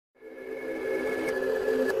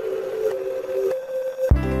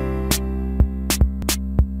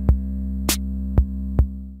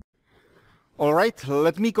Alright,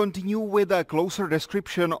 let me continue with a closer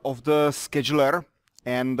description of the scheduler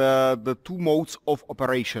and the two modes of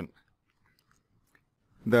operation.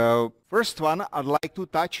 The first one I'd like to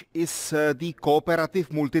touch is the cooperative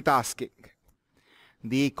multitasking.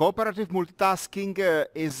 The cooperative multitasking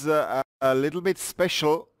is a little bit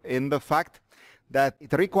special in the fact that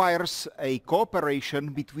it requires a cooperation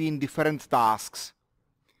between different tasks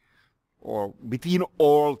or between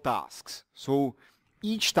all tasks. So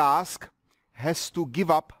each task has to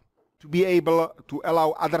give up to be able to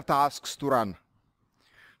allow other tasks to run.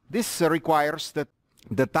 This requires that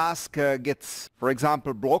the task gets, for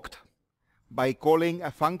example, blocked by calling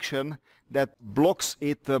a function that blocks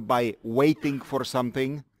it by waiting for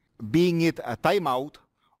something, being it a timeout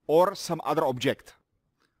or some other object.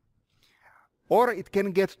 Or it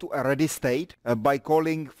can get to a ready state by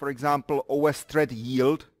calling, for example, OS thread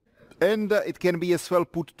yield, and it can be as well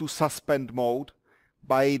put to suspend mode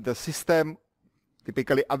by the system,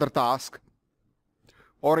 typically other task,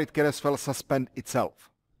 or it can as well suspend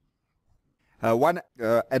itself. One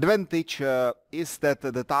advantage is that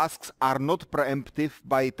the tasks are not preemptive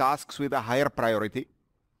by tasks with a higher priority.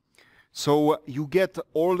 So you get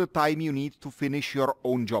all the time you need to finish your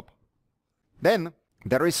own job. Then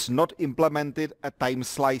there is not implemented a time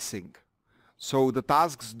slicing. So the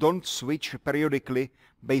tasks don't switch periodically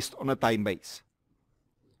based on a time base.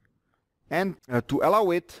 And to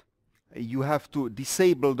allow it, you have to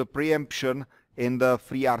disable the preemption in the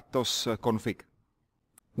FreeRTOS config.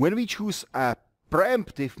 When we choose a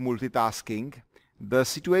preemptive multitasking, the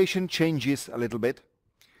situation changes a little bit.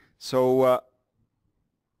 So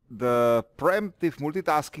the preemptive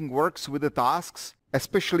multitasking works with the tasks,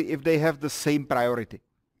 especially if they have the same priority.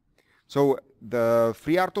 So the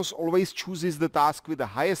FreeRTOS always chooses the task with the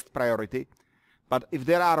highest priority, but if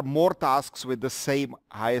there are more tasks with the same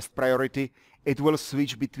highest priority, it will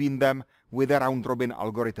switch between them with a round-robin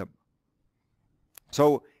algorithm.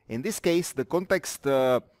 So in this case, the context,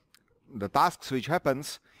 the task switch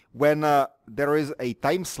happens when there is a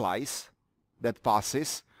time slice that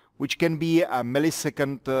passes, which can be a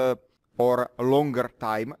millisecond or a longer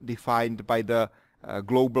time defined by the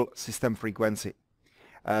global system frequency.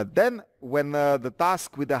 Then when the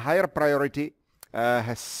task with a higher priority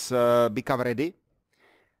has become ready,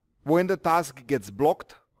 when the task gets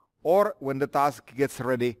blocked, or when the task gets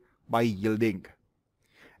ready by yielding.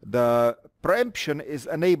 The preemption is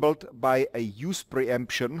enabled by a use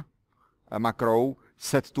preemption macro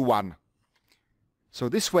set to 1. So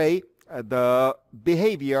this way the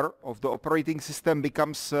behavior of the operating system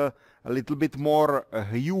becomes a little bit more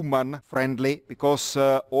human friendly, because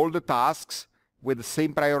all the tasks with the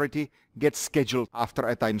same priority get scheduled after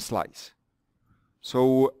a time slice.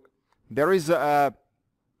 So there is a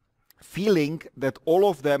feeling that all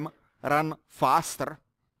of them run faster,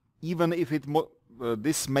 even if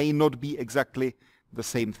this may not be exactly the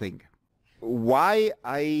same thing. Why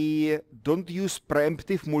I don't use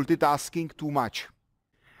preemptive multitasking too much?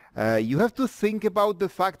 You have to think about the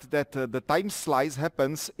fact that the time slice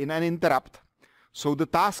happens in an interrupt, so the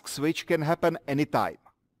task switch can happen anytime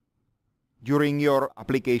during your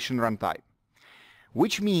application runtime.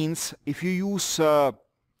 Which means if you use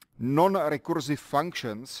non-recursive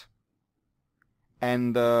functions,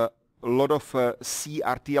 and a lot of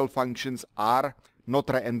CRTL functions are not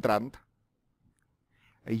reentrant,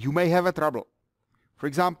 you may have a trouble. For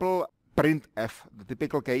example, printf, the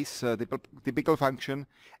typical case, the typical function,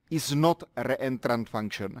 is not a reentrant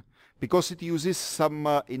function because it uses some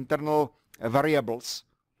internal variables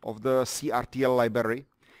of the CRTL library.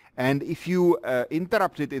 And if you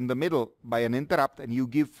interrupt it in the middle by an interrupt and you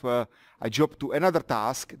give a job to another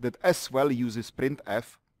task that as well uses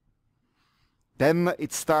printf, then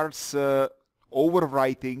it starts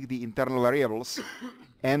overwriting the internal variables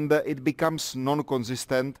and it becomes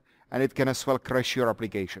non-consistent, and it can as well crash your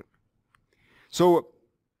application. So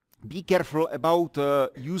be careful about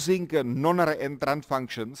using non-reentrant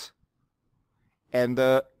functions, and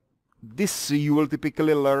this you will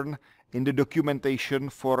typically learn in the documentation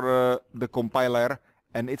for the compiler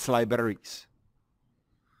and its libraries.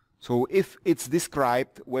 So if it's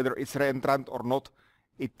described whether it's reentrant or not,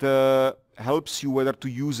 it helps you whether to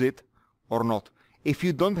use it or not. If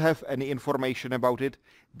you don't have any information about it,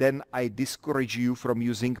 then I discourage you from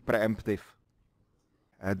using preemptive.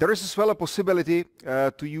 There is as well a possibility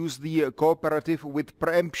to use the cooperative with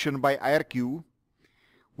preemption by IRQ,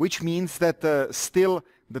 which means that still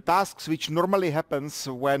the tasks which normally happens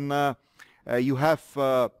when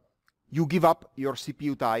you give up your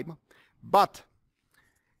CPU time, but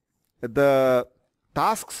the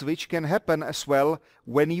task switch can happen as well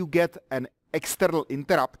when you get an external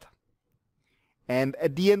interrupt, and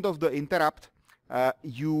at the end of the interrupt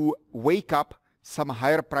you wake up some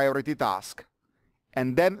higher priority task,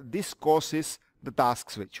 and then this causes the task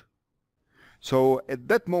switch. So at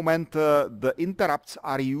that moment, the interrupts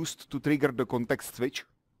are used to trigger the context switch,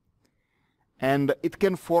 and it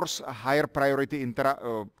can force a higher priority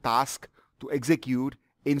task to execute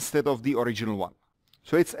instead of the original one.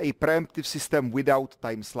 So it's a preemptive system without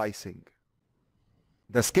time slicing.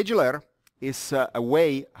 The scheduler is a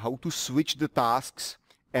way how to switch the tasks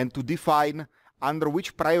and to define under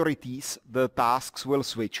which priorities the tasks will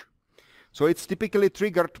switch. So it's typically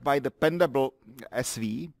triggered by the pendable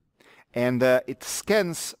SV, and it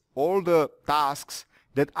scans all the tasks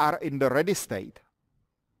that are in the ready state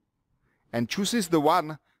and chooses the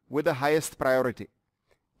one with the highest priority.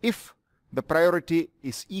 If the priority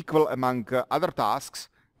is equal among other tasks,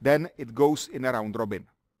 then it goes in a round robin.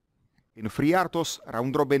 In FreeRTOS,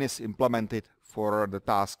 round robin is implemented for the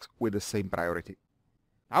tasks with the same priority.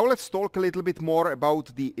 Now let's talk a little bit more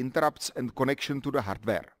about the interrupts and connection to the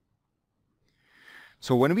hardware.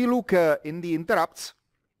 So when we look in the interrupts,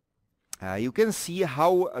 you can see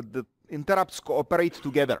how the interrupts cooperate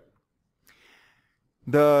together.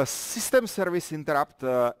 The system service interrupt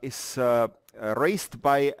is raised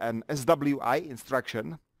by an SWI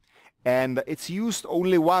instruction, and it's used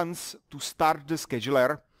only once to start the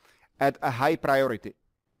scheduler at a high priority.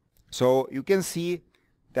 So you can see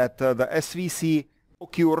that the SVC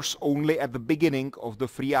occurs only at the beginning of the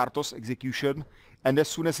FreeRTOS execution, and as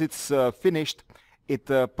soon as it's finished, it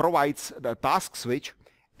provides the task switch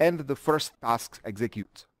and the first task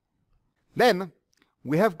executes. Then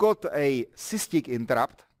we have got a SysTick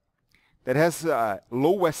interrupt that has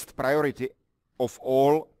lowest priority of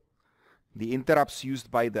all the interrupts used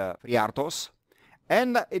by the FreeRTOS,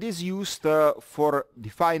 and it is used for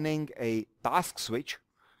defining a task switch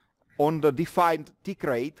on the defined tick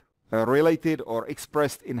rate related or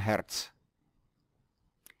expressed in hertz.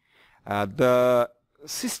 The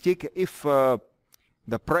SysTick, if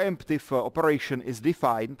the preemptive operation is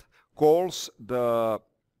defined, calls the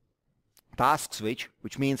task switch,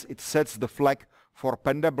 which means it sets the flag for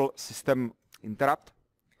pendable system interrupt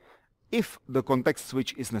if the context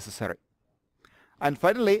switch is necessary. And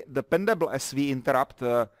finally, the pendable SV interrupt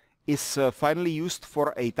is finally used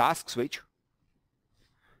for a task switch,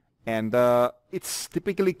 and it's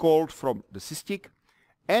typically called from the SysTick,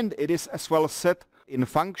 and it is as well set in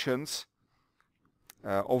functions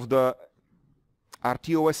of the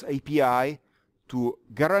RTOS API to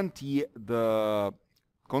guarantee the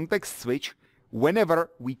context switch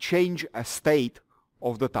whenever we change a state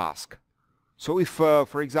of the task. So if,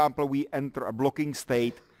 for example, we enter a blocking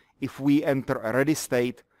state, if we enter a ready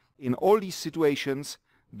state, in all these situations,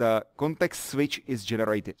 the context switch is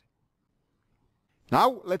generated.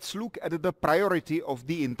 Now let's look at the priority of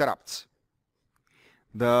the interrupts.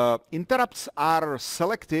 The interrupts are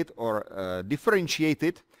selected or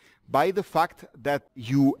differentiated by the fact that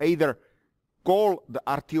you either call the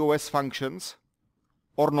RTOS functions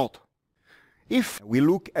or not. If we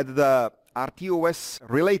look at the RTOS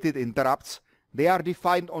related interrupts, they are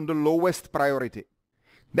defined on the lowest priority.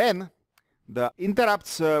 Then the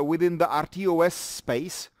interrupts within the RTOS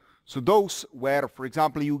space, so those where, for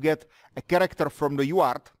example, you get a character from the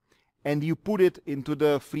UART and you put it into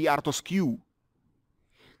the FreeRTOS queue,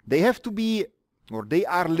 they have to be, or they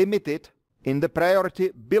are limited in the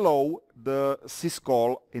priority below the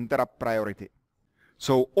syscall interrupt priority.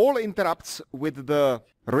 So all interrupts with the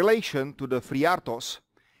relation to the FreeRTOS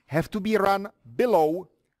have to be run below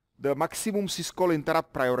the maximum syscall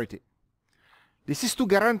interrupt priority. This is to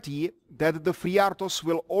guarantee that the FreeRTOS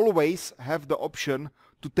will always have the option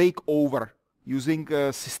to take over using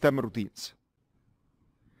system routines.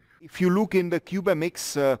 If you look in the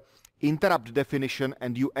CubeMX interrupt definition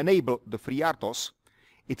and you enable the FreeRTOS,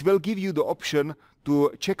 it will give you the option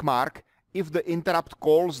to checkmark if the interrupt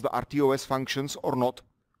calls the RTOS functions or not.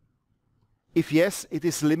 If yes, it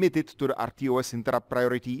is limited to the RTOS interrupt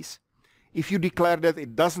priorities. If you declare that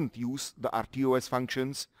it doesn't use the RTOS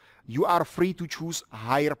functions, you are free to choose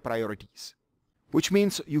higher priorities, which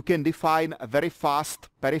means you can define a very fast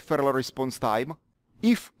peripheral response time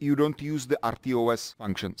if you don't use the RTOS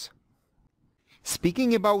functions.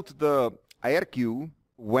 Speaking about the IRQ,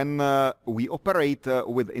 when we operate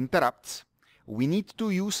with interrupts, we need to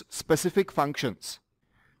use specific functions.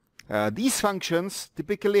 These functions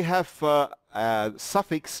typically have a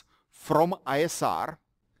suffix from ISR.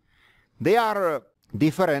 They are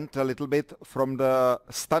different a little bit from the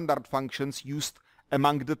standard functions used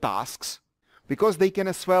among the tasks because they can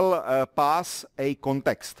as well pass a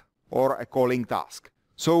context or a calling task.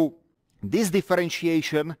 So this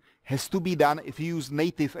differentiation has to be done if you use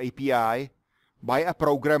native API by a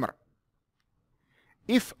programmer.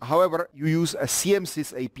 If, however, you use a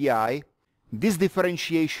CMSys API, this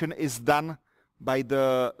differentiation is done by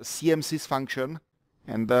the CMSys function.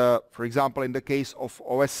 And for example, in the case of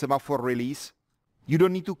OS semaphore release, you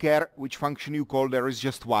don't need to care which function you call, there is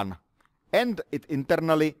just one. And it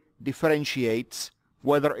internally differentiates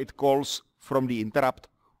whether it calls from the interrupt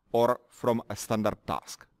or from a standard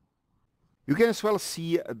task. You can as well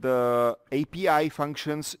see the API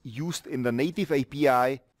functions used in the native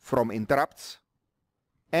API from interrupts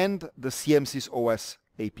and the CMSys OS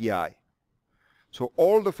API. So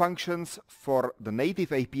all the functions for the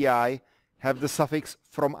native API have the suffix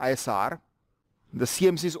from ISR. The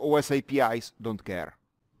CMSys OS APIs don't care.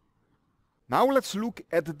 Now let's look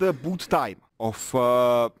at the boot time of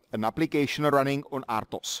an application running on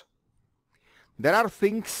RTOS. There are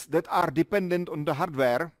things that are dependent on the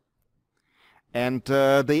hardware, and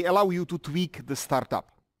they allow you to tweak the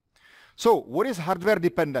startup. So what is hardware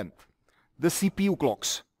dependent? The CPU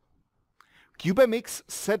clocks. CubeMX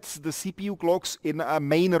sets the CPU clocks in a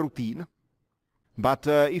main routine, but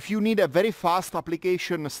if you need a very fast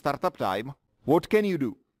application startup time, what can you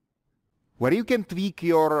do? Where you can tweak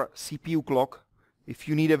your CPU clock if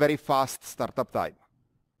you need a very fast startup time.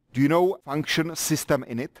 Do you know function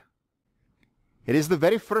STMinit? It is the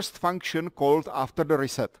very first function called after the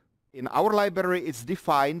reset. In our library, it's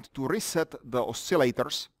defined to reset the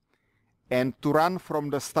oscillators and to run from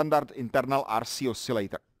the standard internal RC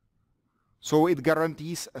oscillator. So it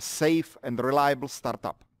guarantees a safe and reliable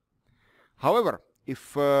startup. However,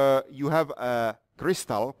 if you have a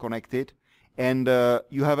crystal connected and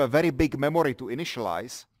you have a very big memory to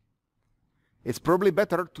initialize, it's probably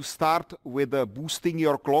better to start with boosting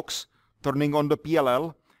your clocks, turning on the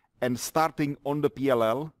PLL and starting on the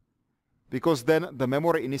PLL, because then the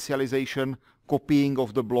memory initialization, copying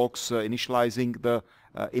of the blocks, initializing the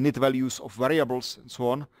init values of variables and so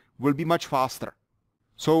on will be much faster.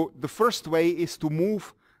 So the first way is to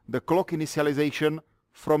move the clock initialization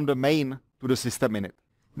from the main to the STMinit.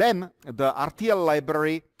 Then the RTL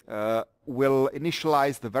library will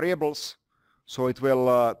initialize the variables. So it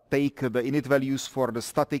will take the init values for the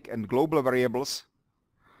static and global variables.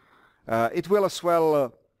 It will as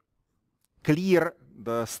well clear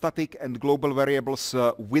the static and global variables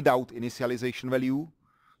without initialization value.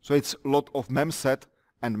 So it's a lot of memset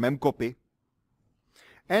and memcopy.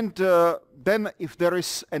 And then if there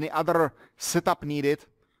is any other setup needed,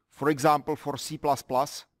 for example for C++,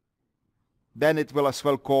 then it will as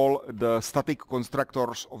well call the static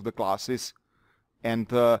constructors of the classes, and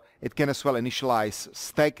it can as well initialize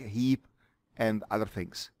stack, heap, and other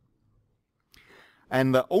things.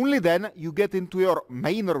 And only then you get into your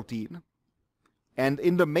main routine, and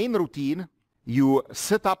in the main routine you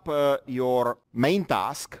set up your main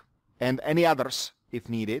task and any others if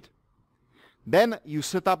needed. Then you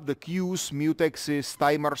set up the queues, mutexes,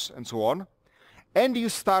 timers, and so on, and you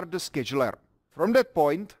start the scheduler. From that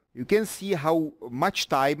point, you can see how much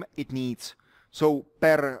time it needs. So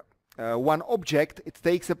per one object, it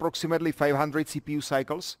takes approximately 500 CPU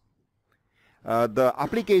cycles. The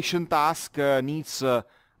application task needs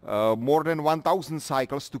more than 1000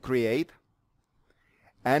 cycles to create.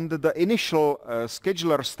 And the initial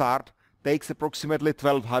scheduler start takes approximately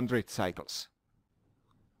 1200 cycles.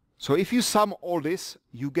 So if you sum all this,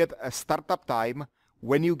 you get a startup time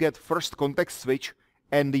when you get first context switch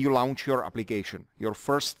and you launch your application, your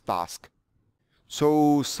first task.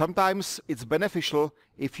 So sometimes it's beneficial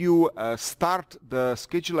if you start the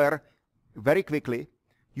scheduler very quickly.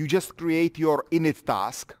 You just create your init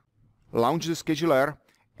task, launch the scheduler,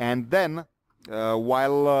 and then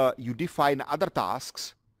while you define other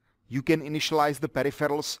tasks, you can initialize the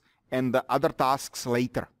peripherals and the other tasks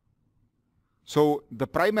later. So the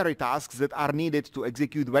primary tasks that are needed to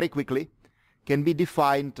execute very quickly can be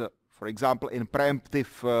defined, for example, in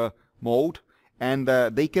preemptive mode, and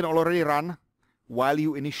they can already run while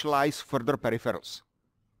you initialize further peripherals.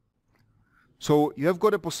 So you have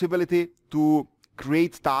got a possibility to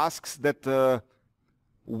create tasks that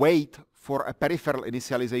wait for a peripheral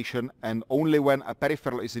initialization, and only when a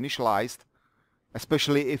peripheral is initialized,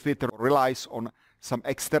 especially if it relies on some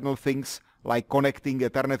external things like connecting the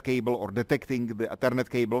Ethernet cable or detecting the Ethernet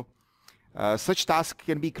cable. Such tasks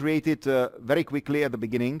can be created very quickly at the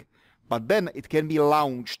beginning, but then it can be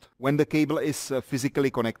launched when the cable is physically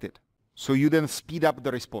connected. So you then speed up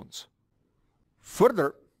the response.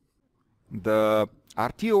 Further, the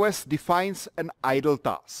RTOS defines an idle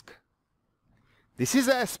task. This is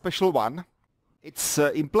a special one. It's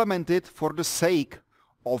implemented for the sake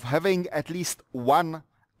of having at least one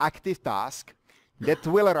active task that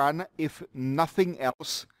will run if nothing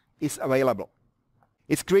else is available.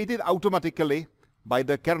 It's created automatically by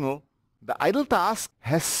the kernel The idle task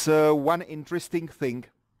has one interesting thing.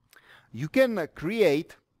 You can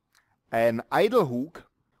create an idle hook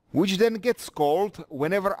which then gets called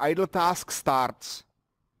whenever idle task starts.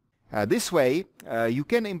 This way you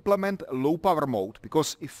can implement low power mode,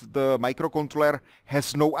 because if the microcontroller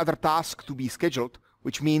has no other task to be scheduled,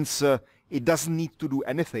 which means it doesn't need to do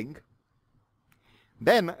anything,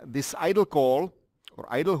 then this idle call or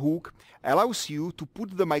idle hook allows you to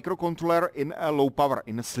put the microcontroller in a low power,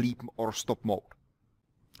 in a sleep or stop mode.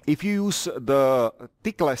 If you use the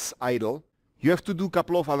tickless idle, you have to do a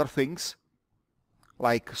couple of other things,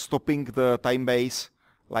 like stopping the time base,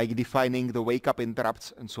 like defining the wake-up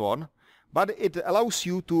interrupts and so on. But it allows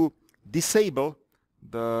you to disable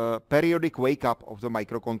the periodic wake-up of the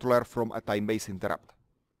microcontroller from a time-based interrupt.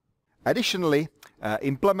 Additionally,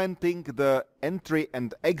 implementing the entry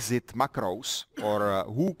and exit macros or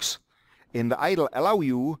hooks in the idle allow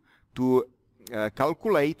you to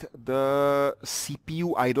calculate the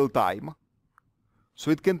CPU idle time. So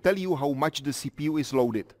it can tell you how much the CPU is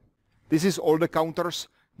loaded. This is all the counters.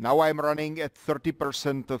 Now I'm running at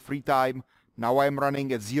 30% free time. Now I'm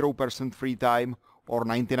running at 0% free time or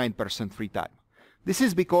 99% free time. This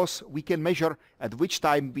is because we can measure at which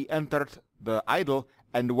time we entered the idle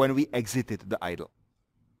and when we exited the idle.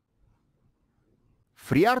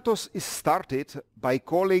 FreeRTOS is started by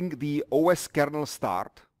calling the OS kernel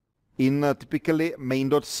start in typically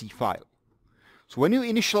main.c file. So when you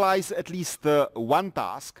initialize at least one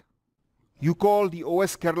task, you call the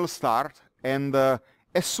OS kernel start, and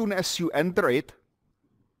as soon as you enter it,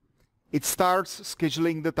 it starts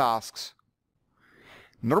scheduling the tasks.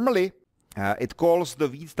 Normally, it calls the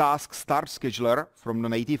vtask start scheduler from the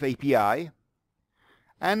native API,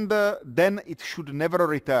 and then it should never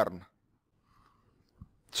return.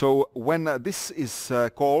 So when this is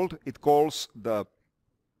called, it calls the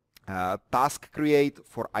task create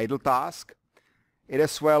for idle task. It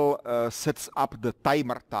as well sets up the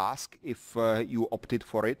timer task if you opted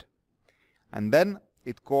for it. And then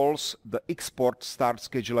it calls the export start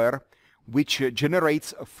scheduler, which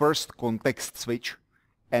generates a first context switch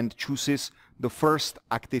and chooses the first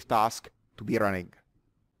active task to be running.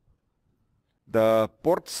 The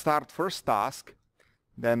port start first task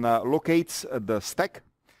then locates the stack,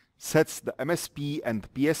 sets the MSP and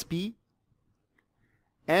PSP,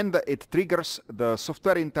 and it triggers the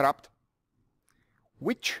software interrupt,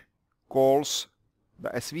 which calls the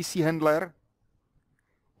SVC handler,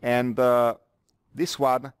 and this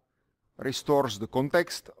one restores the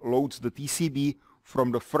context, loads the TCB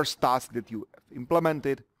from the first task that you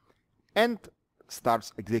implemented, and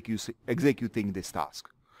starts executing this task.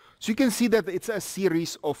 So you can see that it's a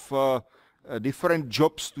series of different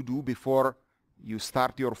jobs to do before you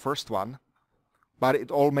start your first one, but it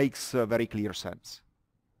all makes very clear sense.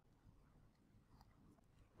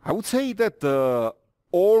 I would say that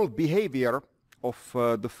all behavior of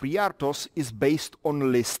the FreeRTOS is based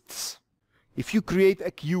on lists. If you create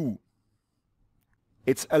a queue,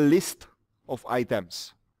 it's a list of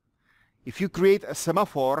items. If you create a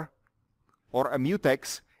semaphore or a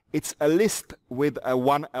mutex, it's a list with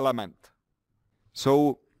one element.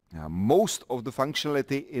 So most of the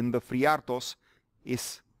functionality in the FreeRTOS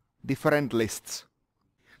is different lists.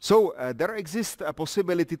 So there exists a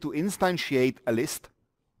possibility to instantiate a list,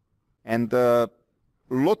 and a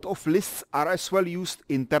lot of lists are as well used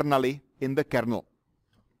internally in the kernel.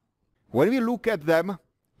 When we look at them,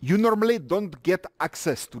 you normally don't get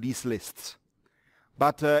access to these lists.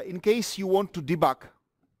 But in case you want to debug,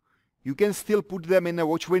 you can still put them in a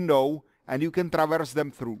watch window and you can traverse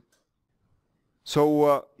them through.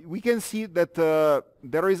 So we can see that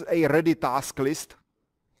there is a ready task list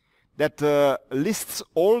that lists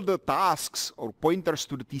all the tasks or pointers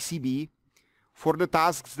to the TCB for the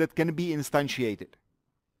tasks that can be instantiated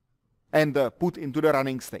and put into the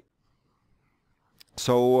running state.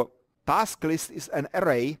 So task list is an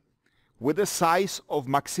array with a size of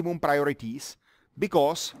maximum priorities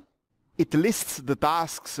because it lists the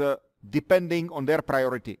tasks depending on their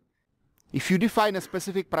priority. If you define a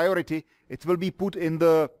specific priority, it will be put in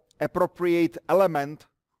the appropriate element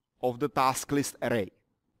of the task list array.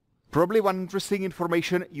 Probably one interesting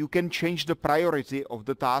information, you can change the priority of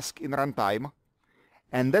the task in runtime,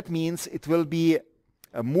 and that means it will be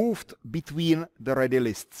moved between the ready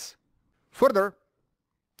lists. Further,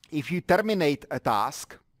 if you terminate a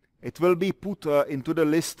task, it will be put into the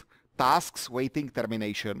list tasks waiting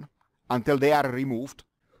termination until they are removed.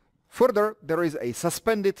 Further, there is a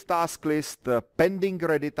suspended task list, pending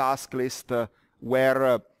ready task list,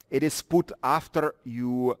 where it is put after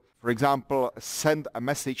you, for example, send a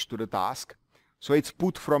message to the task. So it's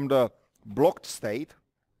put from the blocked state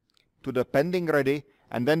to the pending ready,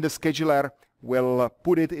 and then the scheduler will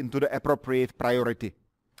put it into the appropriate priority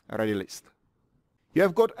ready list. You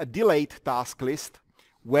have got a delayed task list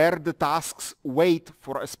where the tasks wait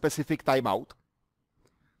for a specific timeout.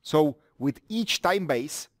 So with each time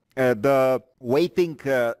base, the waiting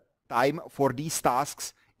time for these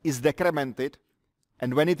tasks is decremented,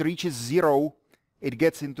 and when it reaches 0, it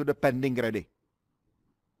gets into the pending ready.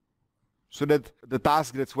 So that the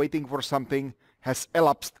task that's waiting for something has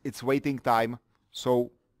elapsed its waiting time,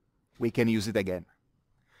 so we can use it again.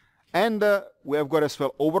 And we have got as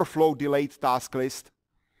well overflow delayed task list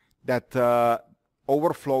that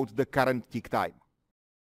overflowed the current tick time.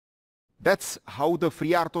 That's how the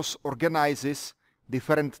FreeRTOS organizes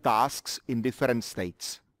different tasks in different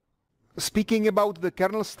states. Speaking about the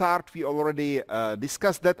kernel start, we already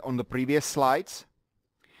discussed that on the previous slides,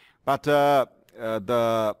 but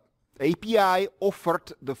the API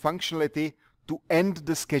offered the functionality to end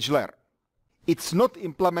the scheduler. It's not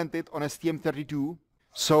implemented on STM32,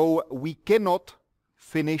 so we cannot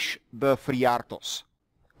finish the FreeRTOS,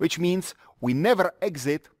 which means we never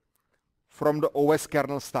exit from the OS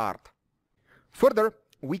kernel start. Further,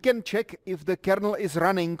 we can check if the kernel is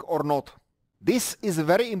running or not. This is a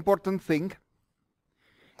very important thing,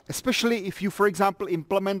 especially if you, for example,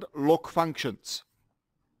 implement log functions.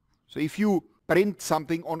 So if you print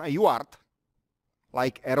something on a UART,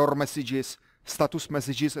 like error messages, status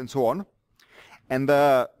messages, and so on, and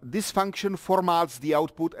this function formats the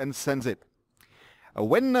output and sends it.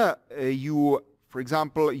 When you, for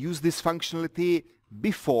example, use this functionality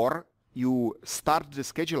before you start the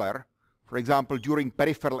scheduler, for example, during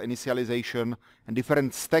peripheral initialization and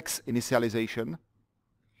different stacks initialization,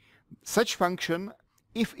 such function,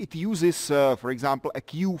 if it uses, for example, a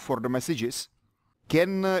queue for the messages,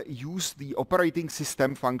 can use the operating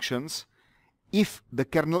system functions if the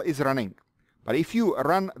kernel is running. But if you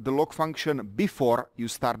run the log function before you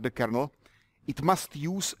start the kernel, it must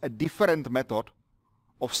use a different method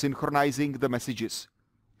of synchronizing the messages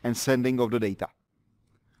and sending of the data.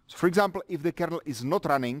 So for example, if the kernel is not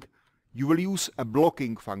running, you will use a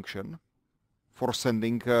blocking function for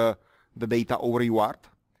sending the data over UART.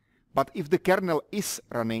 But if the kernel is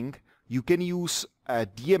running, you can use a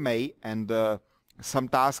DMA and some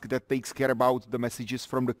task that takes care about the messages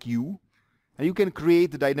from the queue. And you can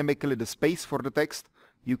create dynamically the space for the text.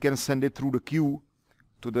 You can send it through the queue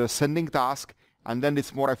to the sending task, and then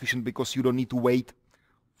it's more efficient because you don't need to wait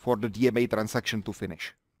for the DMA transaction to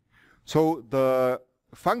finish. So the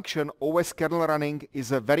function OS kernel running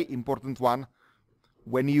is a very important one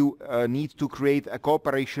when you need to create a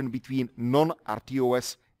cooperation between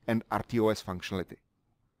non-RTOS and RTOS functionality.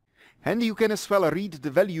 And you can as well read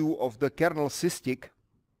the value of the kernel sysdig,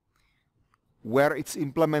 where it's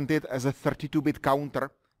implemented as a 32-bit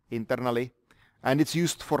counter internally, and it's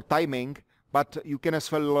used for timing, but you can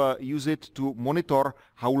as well use it to monitor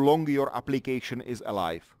how long your application is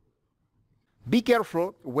alive. Be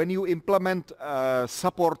careful when you implement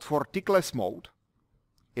support for tickless mode.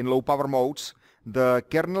 In low power modes, the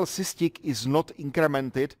kernel sysdig is not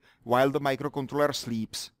incremented while the microcontroller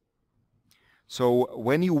sleeps. So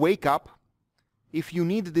when you wake up, if you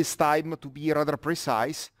need this time to be rather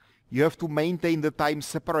precise, you have to maintain the time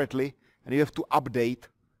separately and you have to update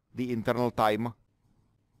the internal time.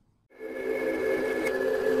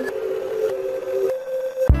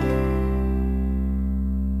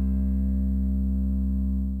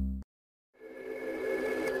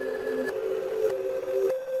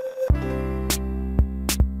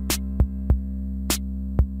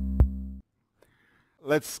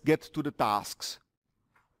 Let's get to the tasks.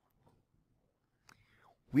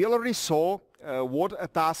 We already saw what a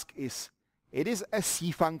task is. It is a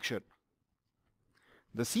C function.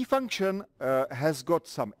 The C function has got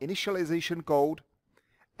some initialization code,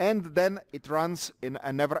 and then it runs in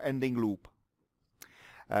a never-ending loop.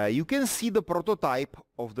 You can see the prototype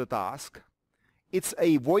of the task. It's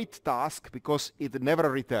a void task because it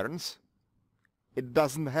never returns. It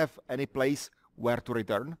doesn't have any place where to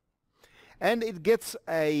return. And it gets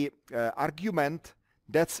a argument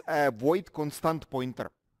that's a void constant pointer.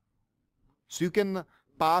 So you can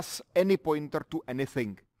pass any pointer to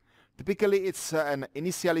anything. Typically it's an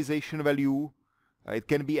initialization value. It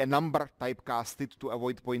can be a number typecasted to a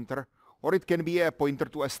void pointer, or it can be a pointer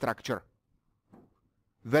to a structure.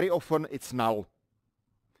 Very often it's null.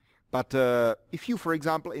 But if you, for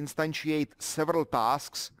example, instantiate several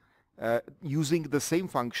tasks using the same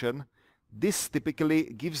function, this typically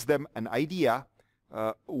gives them an idea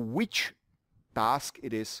which task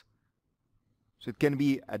it is. So it can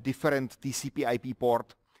be a different TCP IP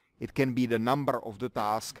port. It can be the number of the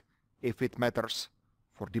task if it matters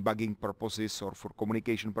for debugging purposes or for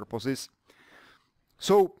communication purposes.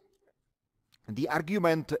 So the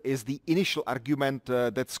argument is the initial argument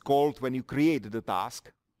that's called when you create the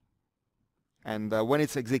task, and when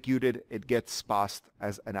it's executed it gets passed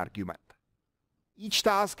as an argument. Each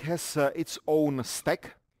task has its own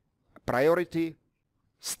stack, priority,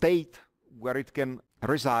 state where it can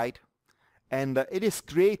reside, and it is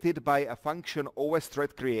created by a function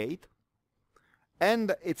osThreadCreate,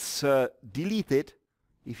 and it's deleted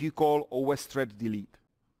if you call osThreadDelete.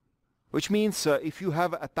 Which means if you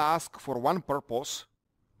have a task for one purpose,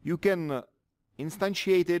 you can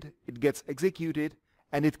instantiate it, it gets executed,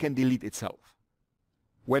 and it can delete itself.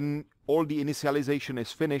 When all the initialization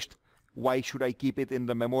is finished, why should I keep it in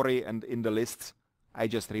the memory and in the lists? I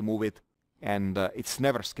just remove it, and it's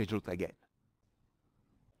never scheduled again.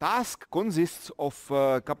 Task consists of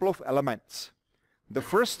a couple of elements. The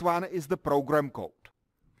first one is the program code.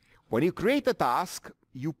 When you create a task,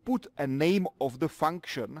 you put a name of the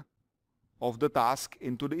function of the task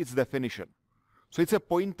into its definition. So it's a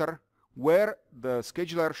pointer where the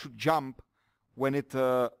scheduler should jump when it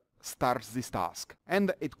starts this task.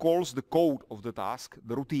 And it calls the code of the task,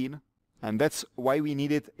 the routine, and that's why we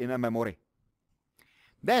need it in a memory.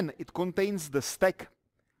 Then it contains the stack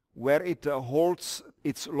where it holds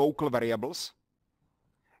its local variables.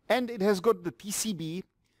 And it has got the TCB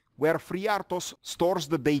where FreeRTOS stores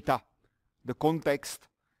the data, the context,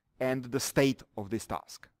 and the state of this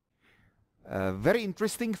task. Very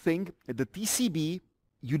interesting thing, the TCB,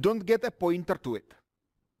 you don't get a pointer to it.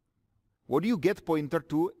 What you get pointer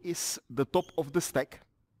to is the top of the stack.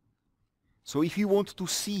 So if you want to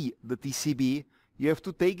see the TCB, you have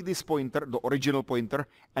to take this pointer, the original pointer,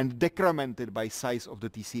 and decrement it by size of the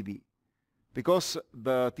TCB, because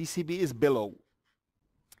the TCB is below.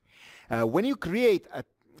 When you create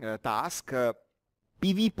a task,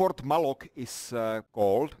 pvport malloc is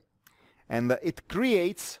called, and it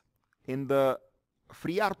creates in the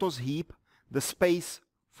FreeRTOS heap the space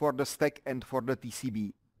for the stack and for the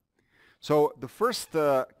TCB. So the first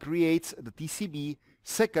creates the TCB,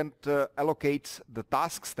 second allocates the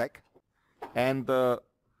task stack, and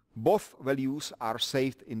both values are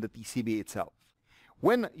saved in the TCB itself.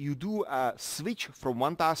 When you do a switch from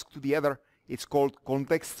one task to the other, it's called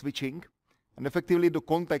context switching, and effectively the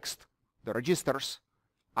context, the registers,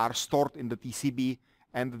 are stored in the TCB,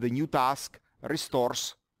 and the new task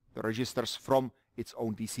restores the registers from its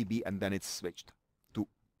own TCB, and then it's switched to.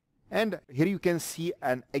 And here you can see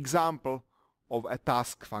an example of a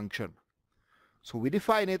task function. So we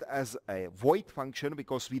define it as a void function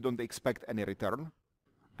because we don't expect any return,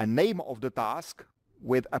 a name of the task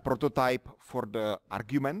with a prototype for the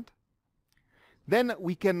argument. Then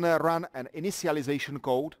we can run an initialization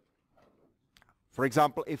code. For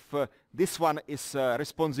example, if this one is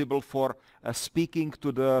responsible for speaking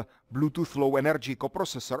to the Bluetooth Low Energy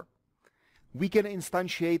coprocessor, we can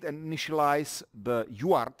instantiate and initialize the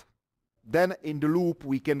UART. Then in the loop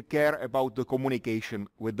we can care about the communication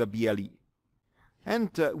with the BLE.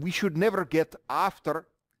 And we should never get after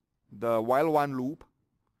the while one loop,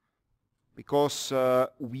 because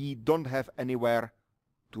we don't have anywhere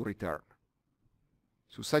to return.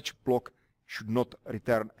 So such block should not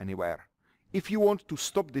return anywhere. If you want to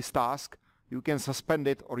stop this task, you can suspend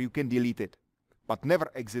it or you can delete it, but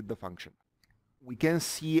never exit the function. We can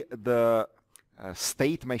see the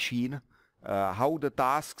state machine, how the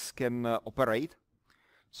tasks can operate.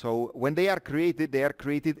 So when they are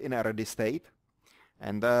created in a ready state.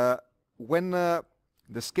 And when the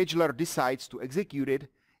scheduler decides to execute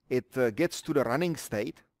it, it gets to the running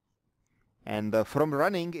state. And from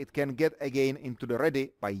running, it can get again into the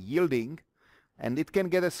ready by yielding. And it can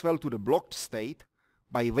get as well to the blocked state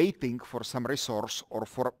by waiting for some resource or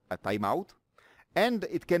for a timeout. And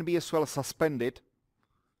it can be as well suspended.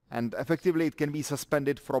 And effectively, it can be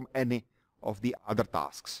suspended from any of the other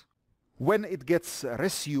tasks. When it gets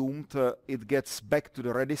resumed, it gets back to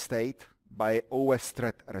the ready state by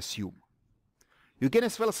osThreadResume. You can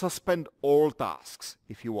as well suspend all tasks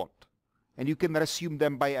if you want, and you can resume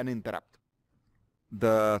them by an interrupt.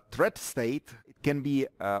 The thread state, it can be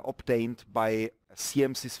obtained by a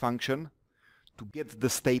CMSys function to get the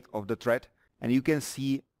state of the thread, and you can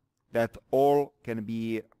see that all can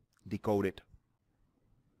be decoded.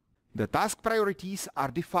 The task priorities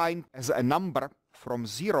are defined as a number from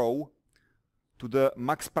 0 to the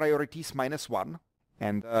max priorities -1,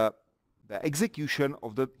 and the execution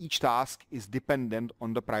of each task is dependent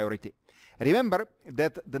on the priority. Remember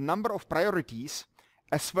that the number of priorities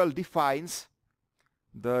as well defines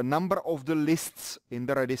the number of the lists in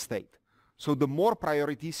the ready state. So the more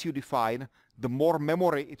priorities you define, the more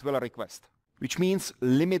memory it will request, which means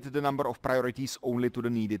limit the number of priorities only to the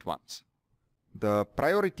needed ones. The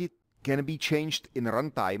priority can be changed in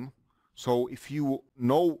runtime. So if you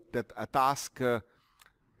know that a task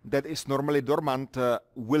that is normally dormant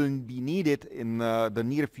will be needed in the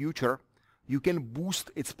near future, you can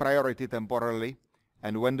boost its priority temporarily,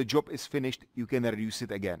 and when the job is finished, you can reduce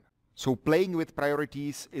it again. So playing with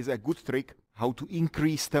priorities is a good trick how to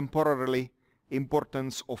increase temporarily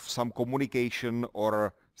importance of some communication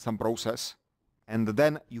or some process, and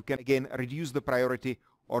then you can again reduce the priority,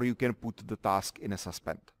 or you can put the task in a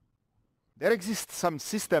suspend. There exist some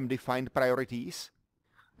system-defined priorities.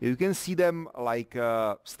 You can see them like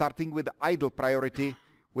starting with the idle priority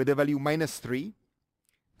with the value -3.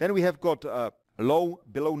 Then we have got low,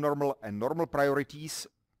 below normal, and normal priorities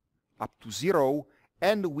up to 0,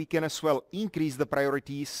 and we can as well increase the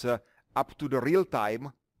priorities up to the real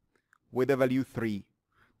time with the value 3.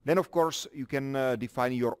 Then of course you can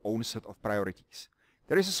define your own set of priorities.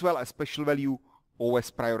 There is as well a special value OS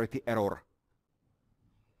priority error.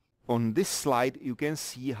 On this slide you can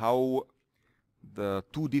see how the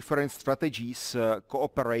two different strategies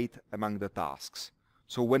cooperate among the tasks.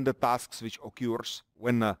 So when the task switch occurs,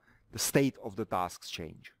 when the state of the tasks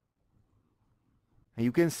change. And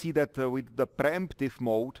you can see that with the preemptive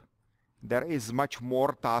mode there is much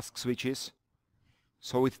more task switches,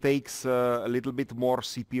 so it takes a little bit more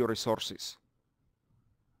CPU resources.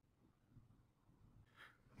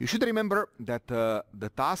 You should remember that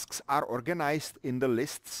the tasks are organized in the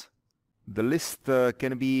lists. The list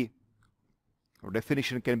can be, or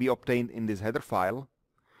definition can be obtained in this header file.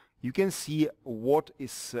 You can see what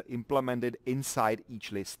is implemented inside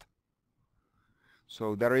each list.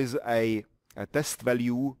 So there is a test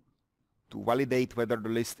value to validate whether the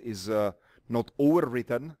list is not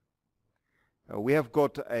overwritten. We have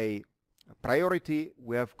got a priority,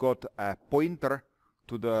 we have got a pointer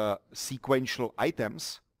to the sequential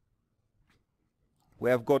items. We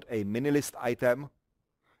have got a mini-list item,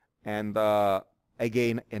 and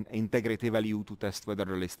again an integrity value to test whether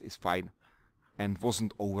the list is fine and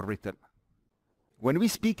wasn't overwritten. When we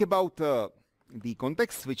speak about the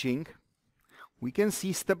context switching, we can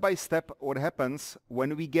see step by step what happens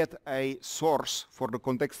when we get a source for the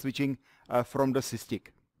context switching from the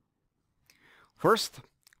sysdig. First,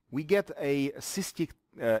 we get a sysdig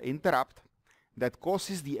interrupt that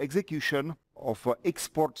causes the execution of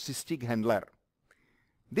export sysdig handler.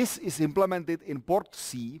 This is implemented in port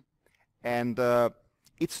C, and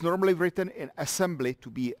it's normally written in assembly to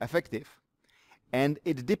be effective, and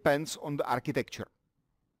it depends on the architecture.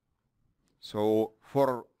 So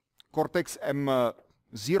for Cortex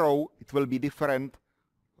M0 it will be different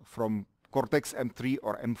from Cortex M3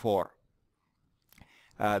 or M4.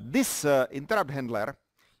 This interrupt handler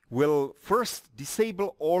will first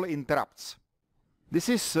disable all interrupts. This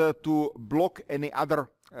is to block any other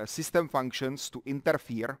system functions to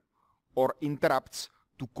interfere, or interrupts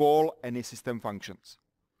to call any system functions.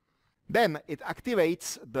 Then it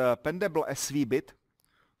activates the pendable SV bit,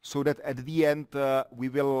 so that at the end we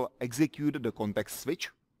will execute the context switch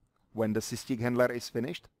when the sysdig handler is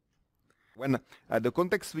finished. When the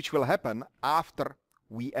context switch will happen after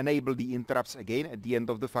we enable the interrupts again at the end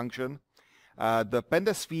of the function, the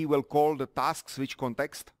pendsv will call the task switch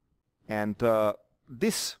context, and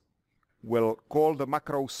this will call the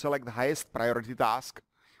macro select the highest priority task,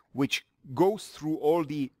 which goes through all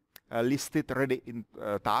the listed ready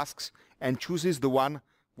tasks and chooses the one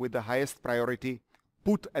with the highest priority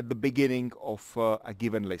put at the beginning of a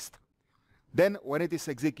given list. Then when it is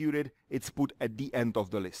executed, it's put at the end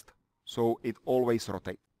of the list. So it always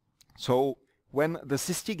rotates. So when the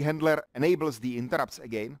sysdig handler enables the interrupts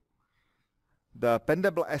again, the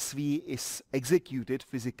pendable SV is executed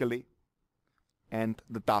physically and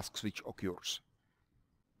the task switch occurs.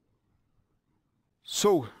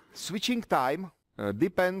 So switching time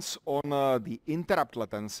depends on the interrupt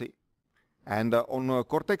latency, and on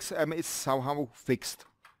Cortex M is somehow fixed.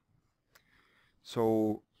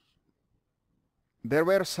 So there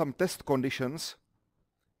were some test conditions,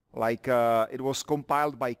 like it was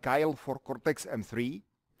compiled by Kyle for Cortex M3.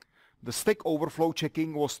 The stack overflow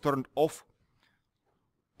checking was turned off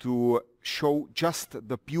to show just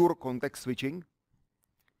the pure context switching.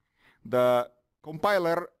 The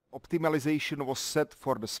compiler optimization was set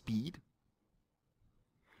for the speed,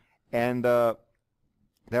 and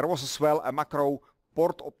there was as well a macro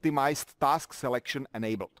port optimized task selection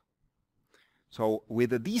enabled. So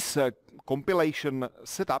with these compilation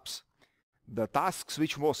setups, the task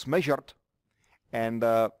switch was measured, and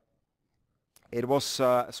it was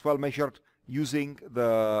as well measured using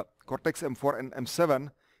the Cortex M4 and M7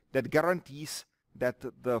 that guarantees that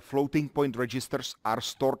the floating point registers are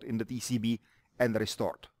stored in the TCB and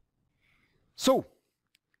restored. So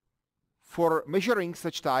for measuring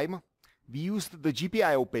such time, we used the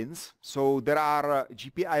GPIO pins. So there are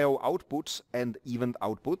GPIO outputs and event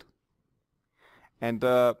output. And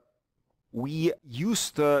we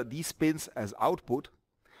used these pins as output.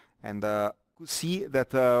 And you see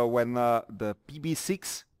that when the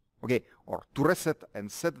PB6, okay, or to reset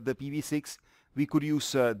and set the PB6, we could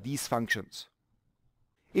use these functions.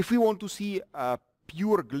 If we want to see a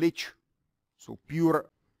pure glitch, so pure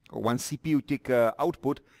one CPU tick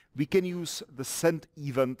output, we can use the send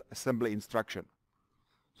event assembly instruction.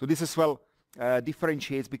 So this as well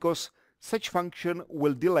differentiates, because such function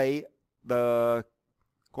will delay the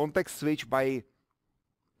context switch by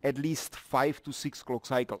at least 5 to 6 clock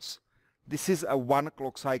cycles. This is a 1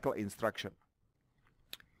 clock cycle instruction.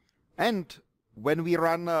 And when we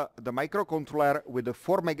run the microcontroller with a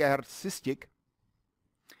 4 MHz SysTick,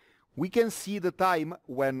 we can see the time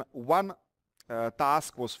when one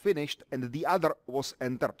task was finished and the other was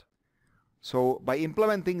entered. So by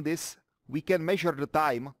implementing this, we can measure the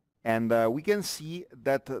time, and we can see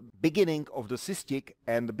that the beginning of the SysTick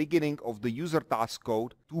and the beginning of the user task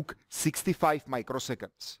code took 65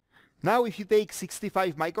 microseconds. Now if you take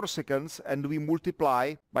 65 microseconds and we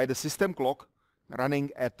multiply by the system clock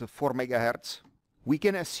running at 4 MHz, we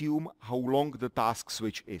can assume how long the task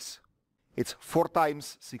switch is. It's 4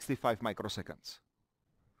 times 65 microseconds.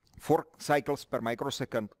 4 cycles per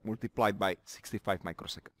microsecond multiplied by 65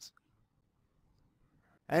 microseconds.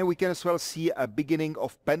 And we can as well see a beginning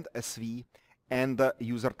of pend SV and the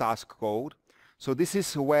user task code. So this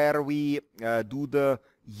is where we do the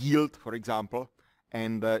yield, for example,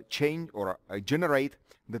 and change or generate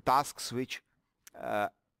the task switch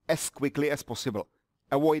as quickly as possible,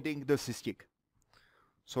 avoiding the SysTick.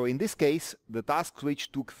 So in this case, the task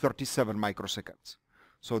switch took 37 microseconds.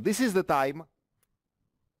 So this is the time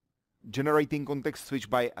generating context switch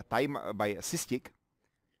by a SysTick.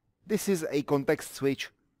 This is a context switch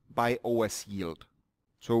by OS yield.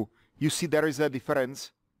 So you see there is a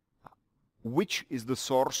difference, which is the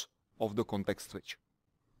source of the context switch.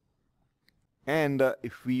 And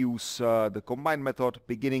if we use the combine method,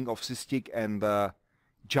 beginning of SysTick and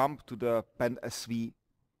jump to the pend SV,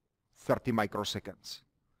 30 microseconds.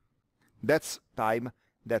 That's time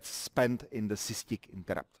that's spent in the SysTick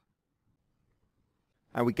interrupt.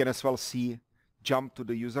 And we can as well see jump to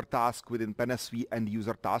the user task within pend SV and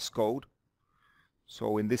user task code.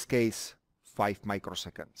 So in this case, 5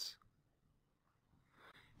 microseconds.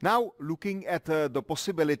 Now looking at the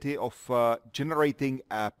possibility of generating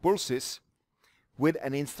pulses with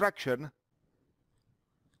an instruction,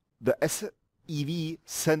 the SEV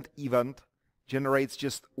send event generates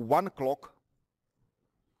just 1 clock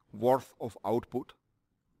worth of output.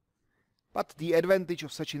 But the advantage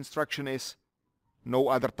of such instruction is no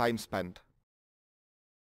other time spent.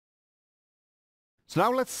 So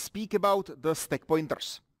now let's speak about the stack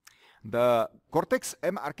pointers. The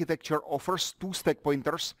Cortex-M architecture offers 2 stack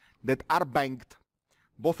pointers that are banked.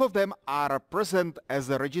 Both of them are present as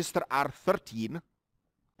a register R13,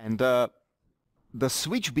 and the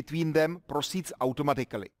switch between them proceeds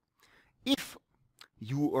automatically. If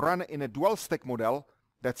you run in a dual stack model,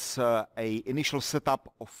 that's a initial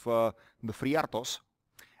setup of the FreeRTOS,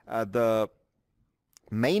 the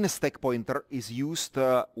main stack pointer is used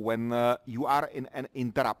when you are in an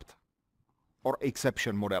interrupt or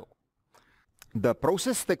exception model. The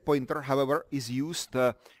process stack pointer, however, is used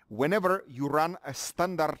whenever you run a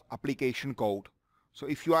standard application code. So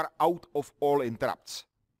if you are out of all interrupts.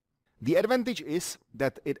 The advantage is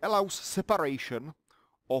that it allows separation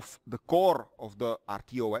of the core of the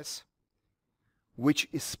RTOS, which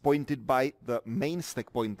is pointed by the main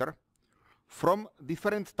stack pointer, from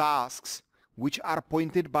different tasks which are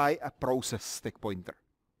pointed by a process stack pointer.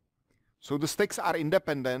 So the stacks are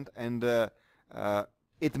independent, and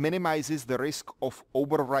it minimizes the risk of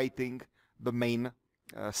overwriting the main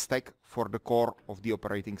stack for the core of the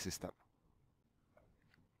operating system.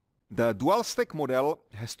 The dual stack model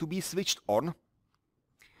has to be switched on,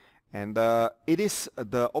 and it is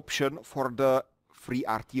the option for the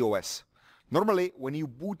FreeRTOS. Normally, when you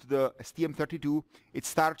boot the STM32, it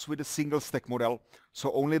starts with a single stack model,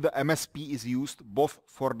 so only the MSP is used both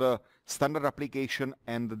for the standard application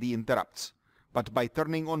and the interrupts. But by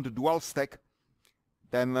turning on the dual stack,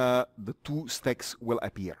 then the 2 stacks will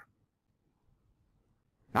appear.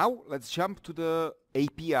 Now let's jump to the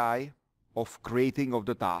API of creating of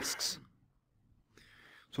the tasks.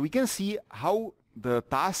 So we can see how the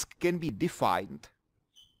task can be defined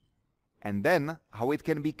and then how it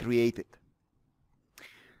can be created.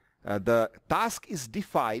 The task is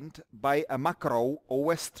defined by a macro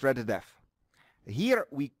OS_thread_def. Here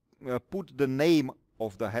we put the name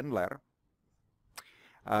of the handler,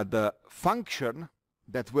 the function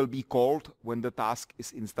that will be called when the task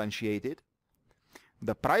is instantiated,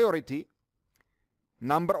 the priority,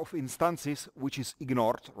 number of instances which is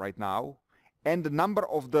ignored right now, and the number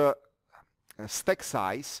of the stack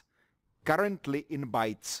size currently in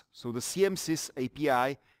bytes. So the CMSIS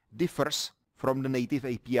API differs from the native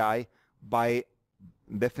API by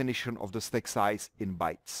definition of the stack size in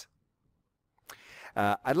bytes.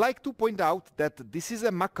 I'd like to point out that this is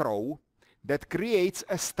a macro that creates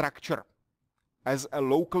a structure as a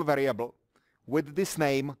local variable with this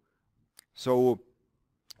name. So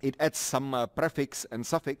it adds some prefix and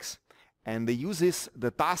suffix and uses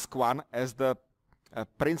the task1 as the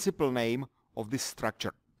principal name of this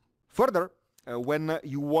structure. Further, when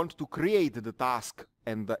you want to create the task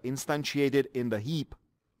and instantiate it in the heap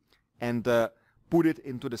and put it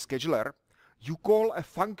into the scheduler, you call a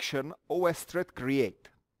function OSThreadCreate.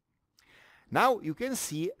 Now you can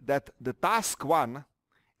see that the task1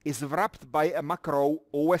 is wrapped by a macro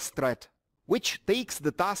OSThread, which takes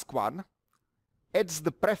the task1, adds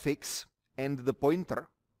the prefix and the pointer.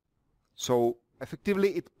 So effectively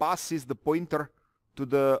it passes the pointer to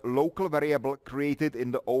the local variable created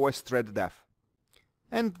in the OSThread-def.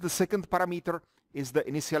 And the second parameter is the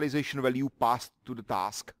initialization value passed to the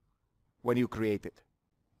task when you create it.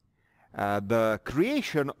 The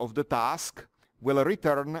creation of the task will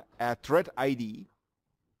return a thread ID,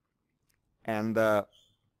 and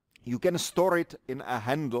you can store it in a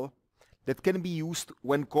handle that can be used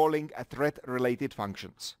when calling a thread-related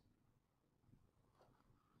functions.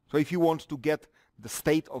 So if you want to get the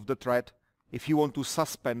state of the thread, if you want to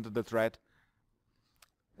suspend the thread,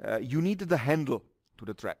 you need the handle to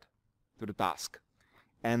the thread, to the task.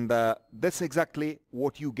 And that's exactly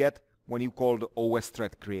what you get when you call the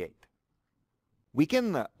OSThreadCreate. We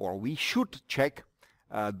can, or we should check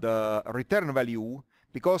the return value,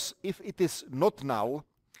 because if it is not null,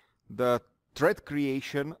 the thread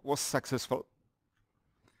creation was successful.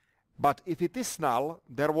 But if it is null,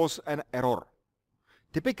 there was an error.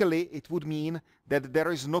 Typically, it would mean that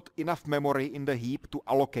there is not enough memory in the heap to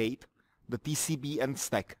allocate the TCB and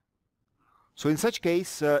stack. So in such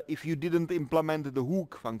case, if you didn't implement the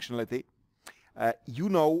hook functionality, you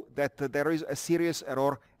know that there is a serious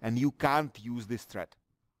error and you can't use this thread.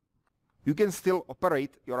 You can still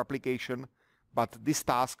operate your application, but this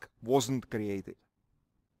task wasn't created.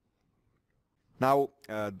 Now,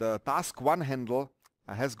 the task1 handle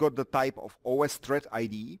has got the type of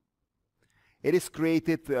OSThreadID. It is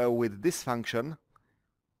created with this function,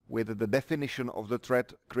 with the definition of the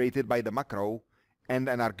thread created by the macro and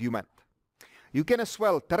an argument. You can as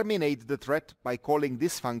well terminate the thread by calling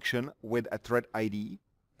this function with a thread ID.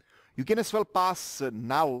 You can as well pass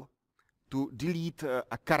null to delete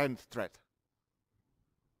a current thread.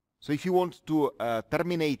 So if you want to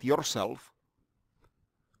terminate yourself,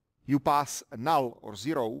 you pass null or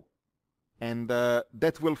 0, and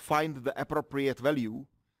that will find the appropriate value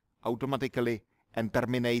automatically and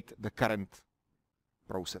terminate the current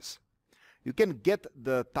process. You can get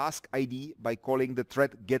the task ID by calling the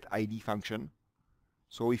thread getID function.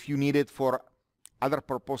 So if you need it for other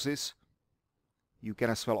purposes, you can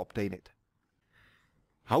as well obtain it.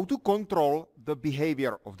 How to control the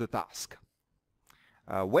behavior of the task?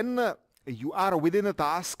 When you are within a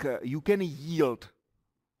task, you can yield.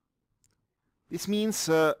 This means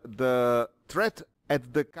the thread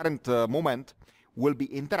at the current moment will be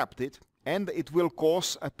interrupted and it will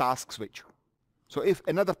cause a task switch. So if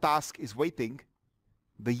another task is waiting,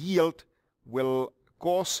 the yield will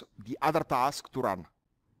cause the other task to run.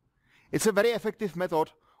 It's a very effective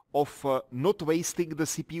method of not wasting the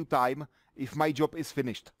CPU time if my job is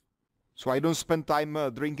finished. So I don't spend time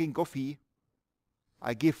drinking coffee.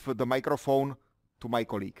 I give the microphone to my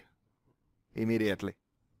colleague immediately.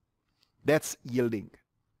 That's yielding.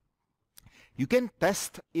 You can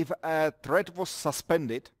test if a thread was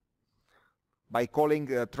suspended by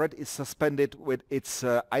calling a thread is suspended with its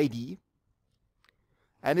ID,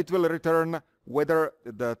 and it will return whether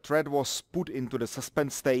the thread was put into the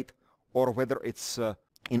suspend state or whether it's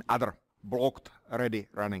in other blocked ready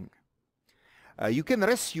running. You can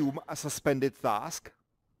resume a suspended task.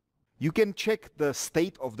 You can check the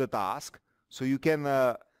state of the task, so you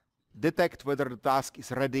can detect whether the task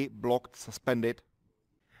is ready, blocked, suspended.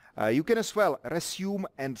 You can as well resume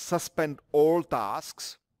and suspend all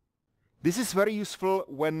tasks. This is very useful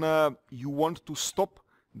when you want to stop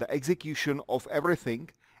the execution of everything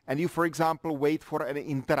and you, for example, wait for an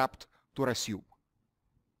interrupt to resume.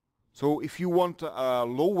 So if you want a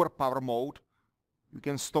lower power mode, you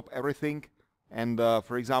can stop everything and,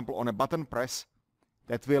 for example, on a button press,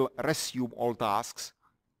 that will resume all tasks.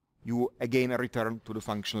 You again return to the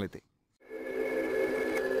functionality.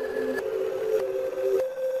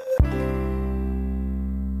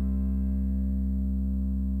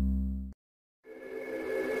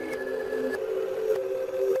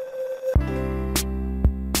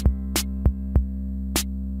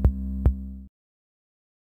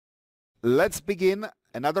 let's begin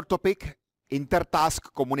another topic,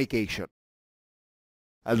 inter-task communication.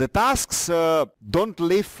 The tasks don't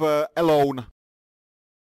live alone.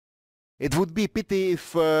 It would be pity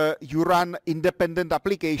if you run independent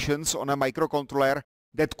applications on a microcontroller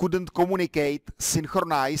that couldn't communicate,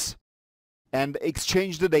 synchronize, and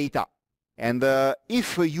exchange the data. And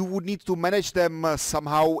if you would need to manage them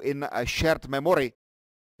somehow in a shared memory,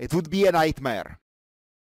 it would be a nightmare.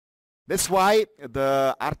 That's why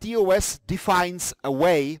the FreeRTOS defines a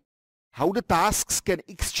way how the tasks can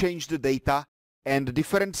exchange the data and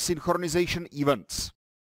different synchronization events.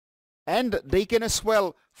 And they can as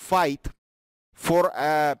well fight for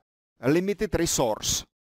a limited resource,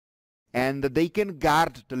 and they can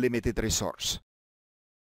guard the limited resource.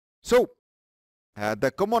 So,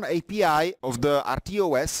 the common API of the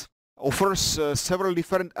FreeRTOS offers several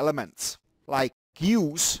different elements, like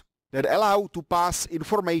queues that allow to pass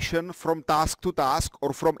information from task to task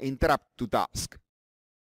or from interrupt to task.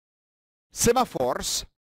 Semaphores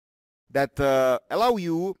that allow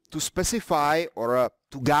you to specify or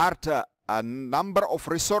to guard a number of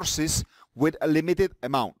resources with a limited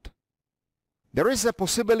amount. There is a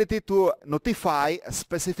possibility to notify a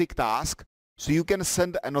specific task, so you can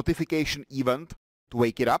send a notification event to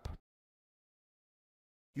wake it up.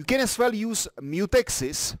 You can as well use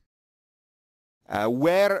mutexes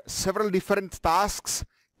where several different tasks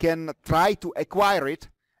can try to acquire it,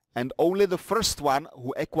 and only the first one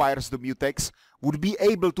who acquires the mutex would be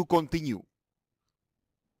able to continue.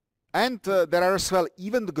 And there are as well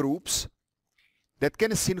event groups that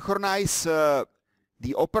can synchronize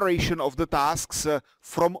the operation of the tasks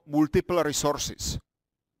from multiple resources,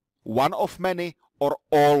 one of many or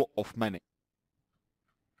all of many.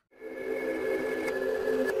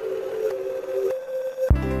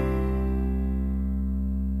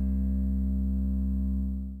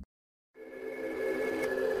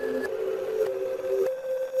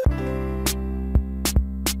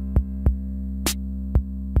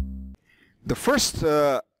 The first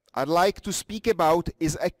I'd like to speak about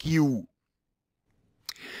is a queue.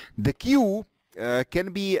 The queue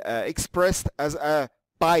can be expressed as a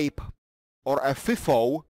pipe or a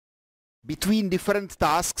FIFO between different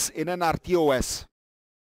tasks in an FreeRTOS.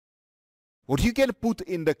 What you can put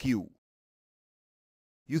in the queue?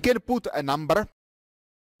 You can put a number,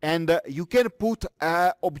 and you can put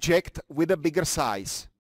an object with a bigger size.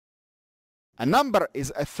 A number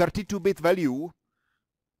is a 32-bit value,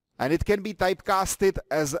 and it can be typecasted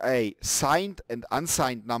as a signed and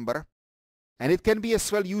unsigned number, and it can be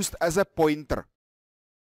as well used as a pointer.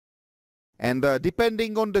 And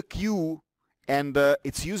depending on the queue and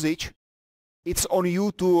its usage, it's on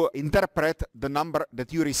you to interpret the number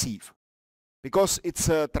that you receive, because it's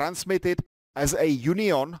transmitted as a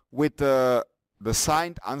union with the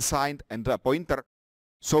signed, unsigned, and a pointer,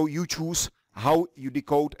 so you choose how you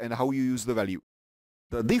decode and how you use the value.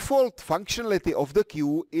 The default functionality of the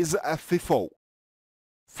queue is a FIFO,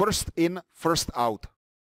 first in, first out.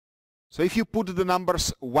 So if you put the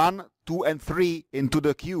numbers 1, 2, and 3 into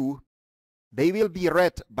the queue, they will be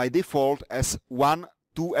read by default as 1,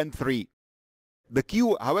 2, and 3. The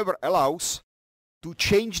queue, however, allows to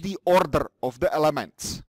change the order of the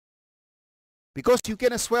elements, because you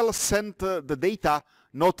can as well send the data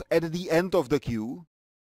not at the end of the queue,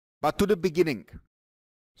 but to the beginning.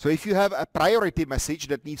 So if you have a priority message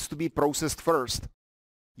that needs to be processed first,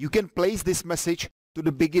 you can place this message to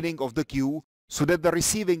the beginning of the queue so that the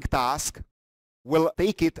receiving task will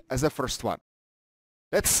take it as a first one.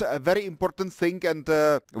 That's a very important thing and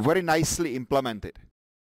very nicely implemented.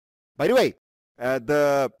 By the way,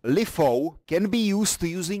 the LIFO can be used to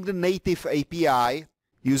using the native API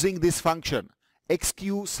using this function,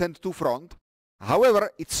 XQ send to front. However,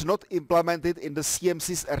 it's not implemented in the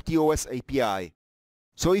CMSIS FreeRTOS API.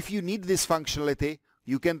 So if you need this functionality,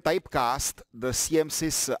 you can typecast the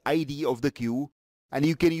CMSIS ID of the queue and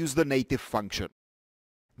you can use the native function.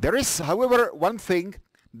 There is, however, one thing: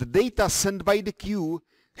 the data sent by the queue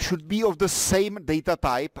should be of the same data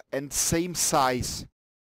type and same size.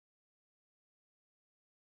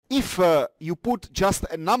 If you put just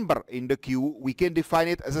a number in the queue, we can define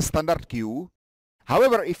it as a standard queue.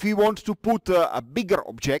 However, if we want to put a bigger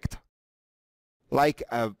object, like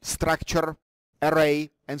a structure, array,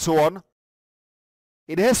 and so on,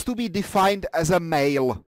 it has to be defined as a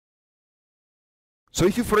mail. So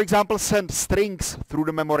if you, for example, send strings through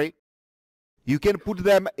the memory, you can put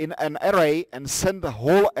them in an array and send the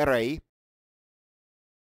whole array,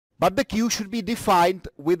 but the queue should be defined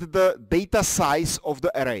with the data size of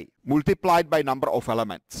the array multiplied by number of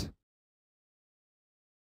elements.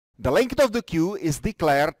 The length of the queue is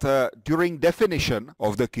declared during definition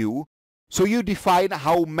of the queue So you define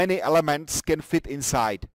how many elements can fit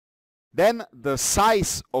inside. Then the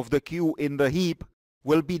size of the queue in the heap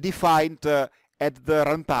will be defined at the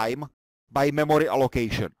runtime by memory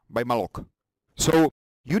allocation, by malloc. So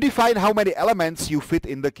you define how many elements you fit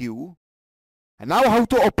in the queue, and now how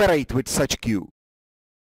to operate with such queue.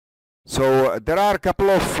 So there are a couple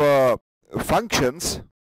of functions,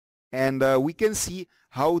 and we can see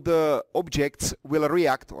how the objects will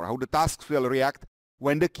react, or how the tasks will react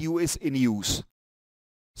when the queue is in use.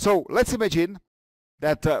 So let's imagine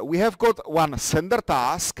that we have got one sender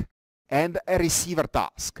task and a receiver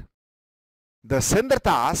task. The sender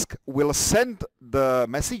task will send the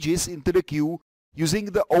messages into the queue using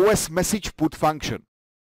the OS message put function.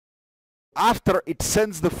 After it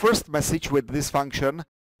sends the first message with this function,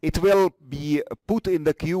 it will be put in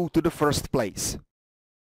the queue to the first place.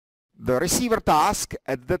 The receiver task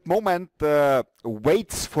at that moment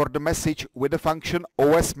waits for the message with the function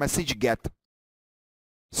OS message get.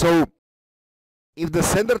 So if the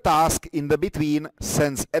sender task in the between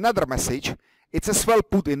sends another message, it's as well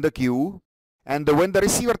put in the queue, and when the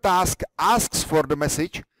receiver task asks for the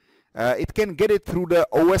message, it can get it through the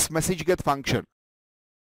OS message get function.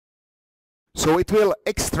 So it will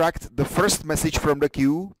extract the first message from the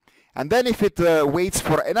queue, and then if it waits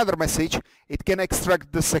for another message, it can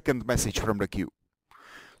extract the second message from the queue.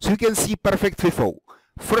 So you can see perfect FIFO.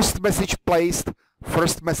 First message placed,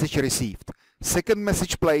 first message received. Second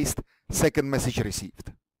message placed, second message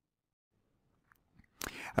received.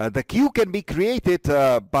 The queue can be created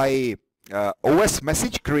by OS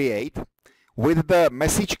message create with the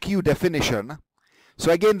message queue definition.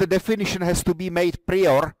 So again, the definition has to be made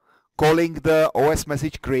prior calling the OS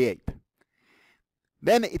message create.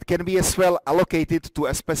 Then it can be as well allocated to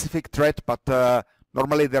a specific thread, but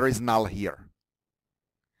normally there is null here.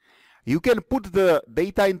 You can put the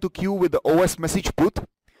data into queue with the OS message put,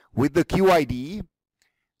 with the queue ID,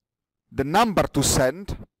 the number to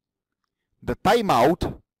send, the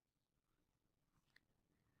timeout,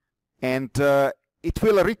 and it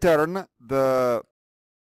will return the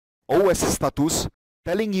OS status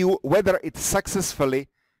telling you whether it successfully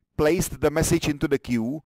placed the message into the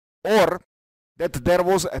queue or that there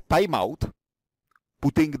was a timeout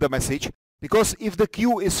putting the message, because if the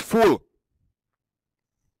queue is full,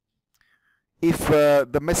 if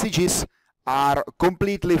the messages are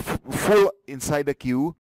completely full inside the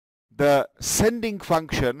queue, the sending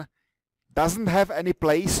function doesn't have any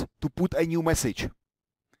place to put a new message.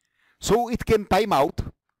 So it can time out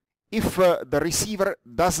if the receiver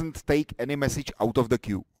doesn't take any message out of the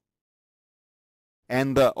queue.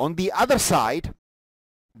 And on the other side,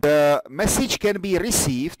 the message can be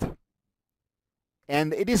received,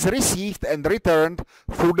 and it is received and returned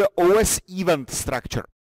through the OS event structure.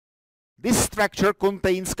 This structure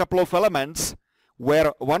contains a couple of elements,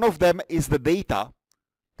 where one of them is the data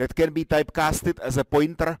that can be typecasted as a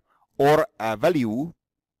pointer or a value,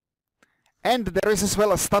 and there is as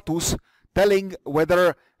well a status telling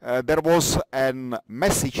whether there was a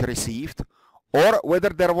message received or whether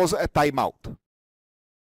there was a timeout.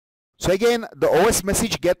 So again, the OS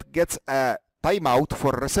message get gets a timeout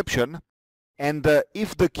for reception, and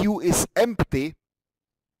if the queue is empty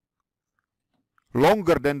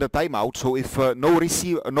longer than the timeout, so if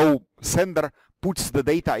no sender puts the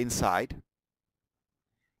data inside,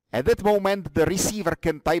 at that moment the receiver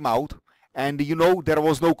can time out, and you know there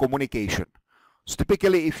was no communication. So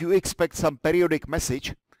typically if you expect some periodic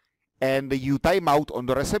message and you time out on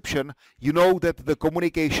the reception, you know that the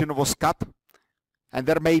communication was cut, and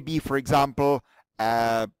there may be, for example,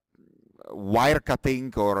 wire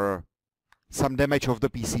cutting or some damage of the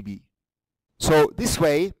PCB. So this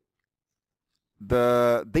way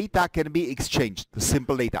the data can be exchanged, the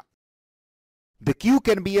simple data. The queue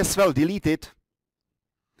can be as well deleted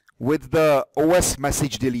with the OS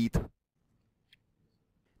message delete.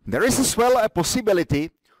 There is as well a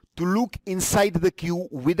possibility to look inside the queue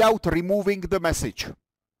without removing the message.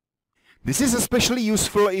 This is especially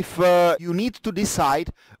useful if you need to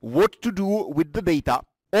decide what to do with the data,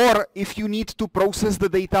 or if you need to process the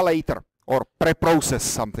data later or pre-process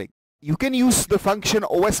something. You can use the function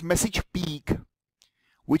OS message peek,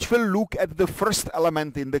 which will look at the first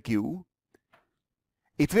element in the queue.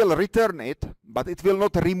 It will return it, but it will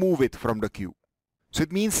not remove it from the queue. So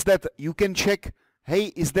it means that you can check,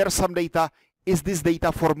 hey, is there some data? Is this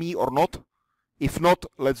data for me or not? If not,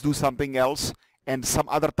 let's do something else, and some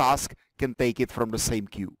other task can take it from the same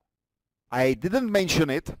queue. I didn't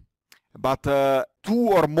mention it, but 2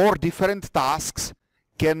 or more different tasks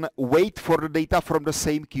can wait for the data from the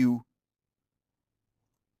same queue.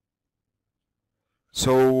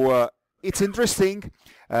 So it's interesting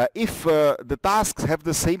if the tasks have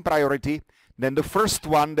the same priority, then the first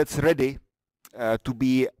one that's ready to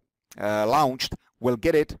be launched will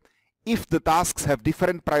get it. If the tasks have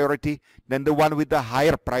different priority, then the one with the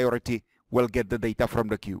higher priority will get the data from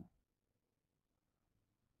the queue.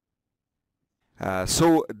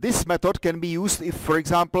 So this method can be used if, for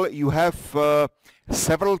example, you have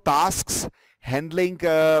several tasks handling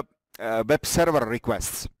web server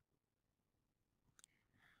requests.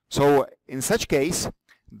 So in such case,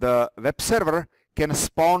 the web server can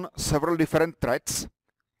spawn several different threads,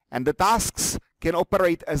 and the tasks can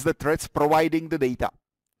operate as the threads providing the data.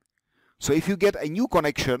 So if you get a new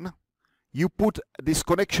connection, you put this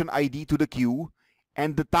connection ID to the queue,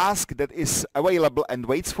 and the task that is available and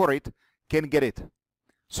waits for it can get it.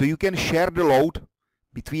 So you can share the load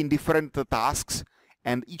between different tasks,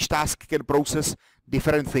 and each task can process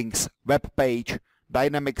different things: web page,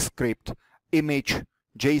 dynamic script, image,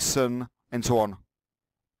 JSON, and so on.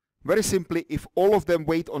 Very simply, if all of them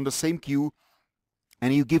wait on the same queue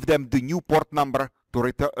and you give them the new port number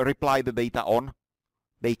to reply the data on,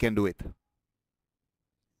 they can do it.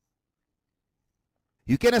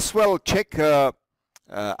 You can as well check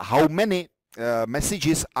how many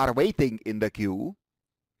messages are waiting in the queue,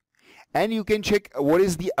 and you can check what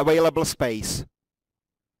is the available space.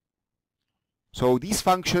 So these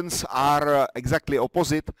functions are exactly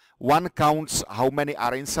opposite. One counts how many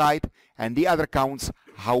are inside, and the other counts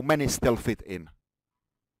how many still fit in.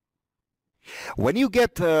 When you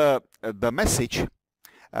get the message,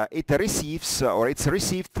 it's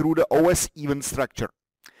received through the OS event structure.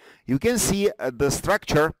 You can see the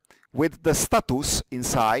structure with the status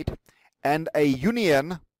inside and a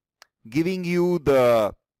union giving you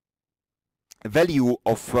the value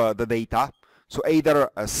of the data. So either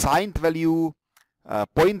a signed value, a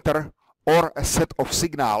pointer, or a set of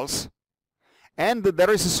signals. And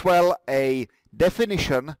there is as well a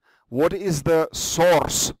definition what is the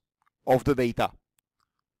source of the data.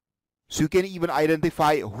 So you can even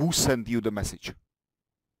identify who sent you the message.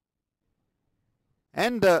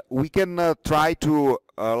 And we can try to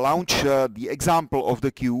launch the example of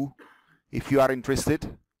the queue if you are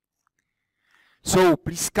interested. So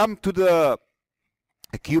please come to the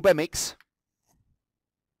CubeMX,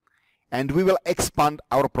 and we will expand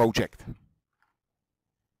our project.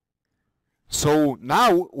 So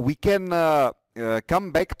now we can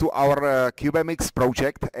come back to our CubeMX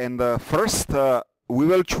project, and first we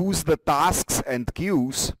will choose the tasks and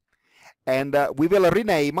queues, and we will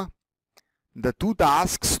rename the two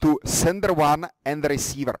tasks to sender 1 and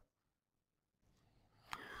receiver.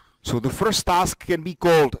 So the first task can be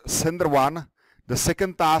called sender 1, the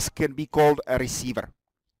second task can be called a receiver.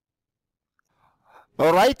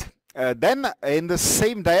 Alright, then in the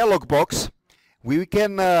same dialog box we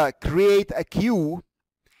can create a queue,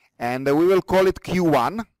 and we will call it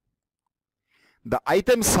Q1. The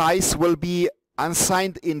item size will be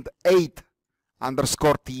unsigned int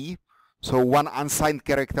 8_t, so one unsigned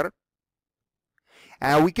character.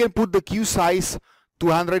 And we can put the queue size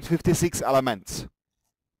 256 elements.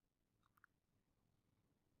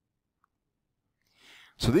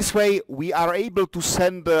 So this way we are able to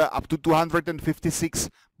send up to 256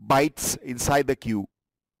 bytes inside the queue.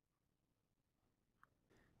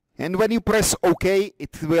 And when you press OK,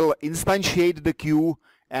 it will instantiate the queue,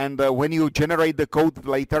 and when you generate the code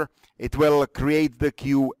later, it will create the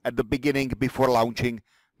queue at the beginning before launching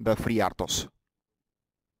the FreeRTOS.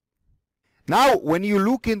 Now, when you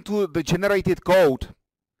look into the generated code,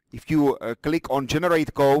 if you click on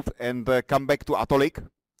Generate Code and come back to Atolik,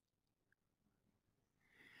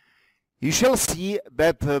 you shall see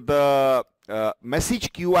that the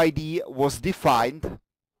message queue ID was defined,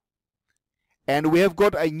 and we have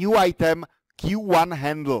got a new item, Q1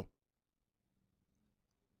 handle.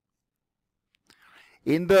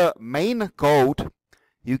 In the main code,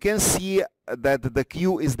 you can see that the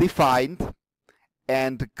queue is defined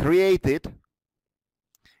and created,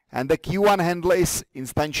 and the Q1 handle is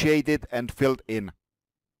instantiated and filled in.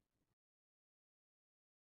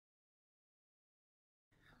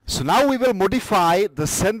 So now we will modify the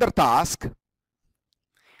sender task,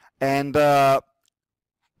 and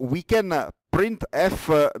we can print F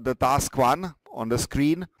the task 1 on the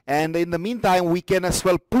screen, and in the meantime we can as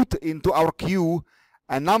well put into our queue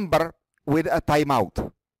a number with a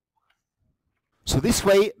timeout. So this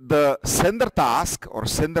way the sender task or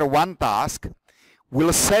sender 1 task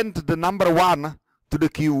will send the number 1 to the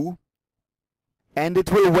queue, and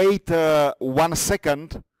it will wait 1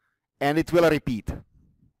 second and it will repeat.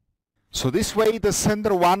 So this way the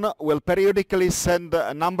sender 1 will periodically send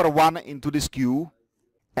a number 1 into this queue,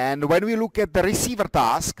 and when we look at the receiver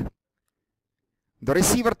task, The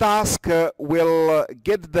receiver task will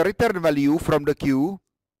get the return value from the queue,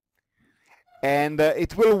 and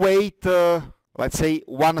it will wait, let's say,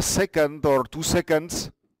 1 second or 2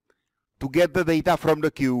 seconds to get the data from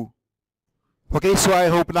the queue. Okay, so I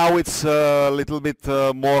hope now it's a little bit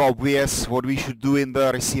more obvious what we should do in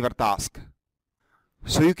the receiver task.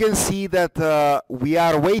 So you can see that we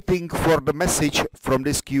are waiting for the message from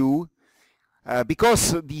this queue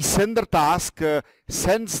because the sender task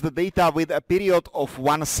sends the data with a period of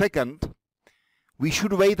 1 second. We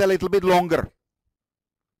should wait a little bit longer.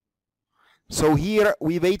 So here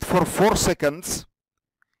we wait for 4 seconds,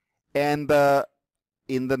 and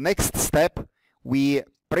in the next step we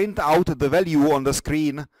print out the value on the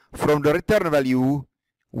screen from the return value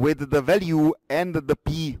with the value and the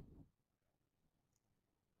P.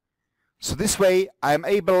 So this way I am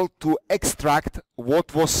able to extract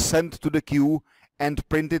what was sent to the queue and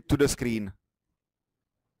print it to the screen.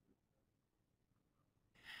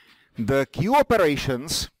 The queue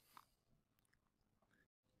operations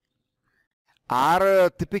are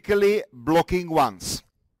typically blocking ones,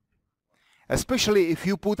 especially if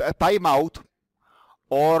you put a timeout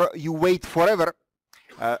or you wait forever.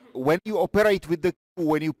 When you operate with the queue,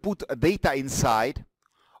 when you put data inside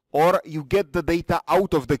or you get the data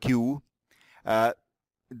out of the queue,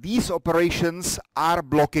 these operations are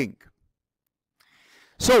blocking.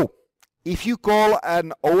 So if you call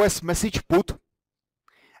an OS message put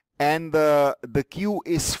and the queue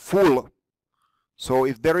is full, so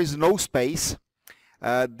if there is no space,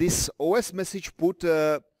 this OS message put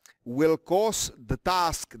will cause the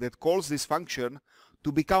task that calls this function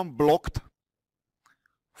to become blocked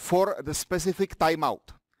for the specific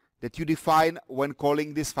timeout that you define when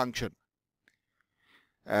calling this function.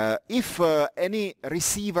 If any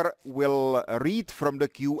receiver will read from the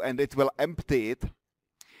queue and it will empty it,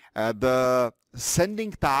 the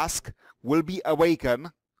sending task will be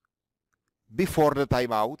awakened before the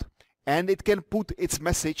timeout and it can put its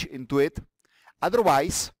message into it.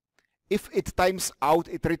 Otherwise, if it times out,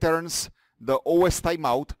 it returns the OS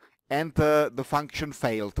timeout and the function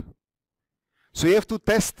failed. So you have to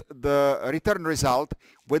test the return result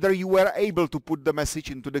whether you were able to put the message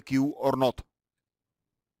into the queue or not.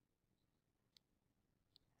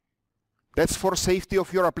 That's for safety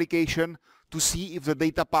of your application, to see if the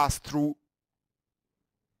data passed through.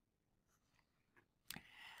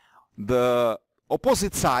 The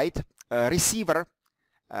opposite side, receiver,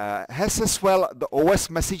 has as well the OS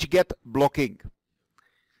message get blocking.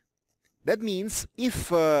 That means if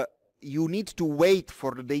you need to wait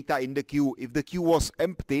for the data in the queue, if the queue was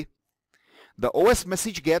empty, the OS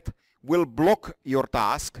message get will block your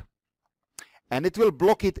task, and it will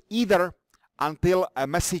block it either until a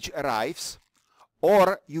message arrives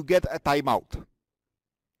or you get a timeout.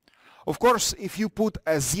 Of course, if you put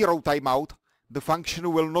a 0 timeout, the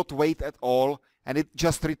function will not wait at all and it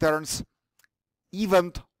just returns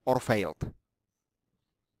event or failed.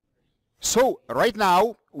 So right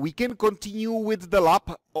now we can continue with the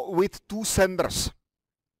lab with 2 senders.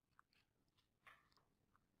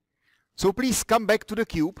 So please come back to the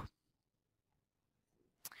cube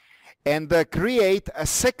and create a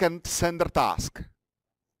second sender task.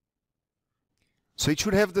 So it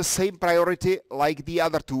should have the same priority like the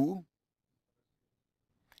other 2.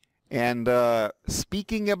 And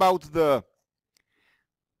speaking about the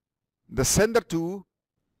sender 2,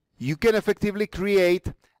 you can effectively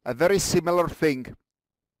create a very similar thing.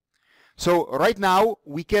 So right now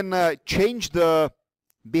we can change the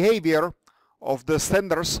behavior of the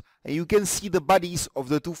senders, and you can see the bodies of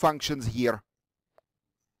the 2 functions here.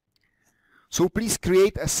 So please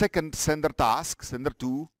create a second sender task, sender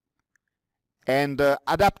 2, and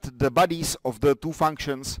adapt the bodies of the 2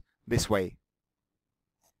 functions this way.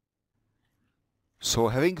 So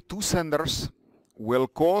having 2 senders will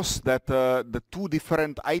cause that the 2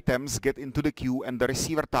 different items get into the queue and the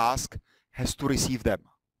receiver task has to receive them.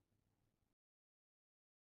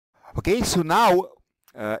 Okay, so now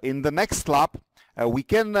in the next lab we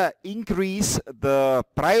can increase the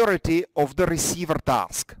priority of the receiver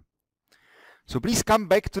task. So please come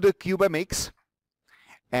back to the CubeMX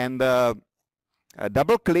and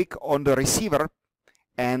double click on the receiver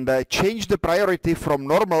and change the priority from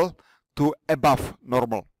normal to above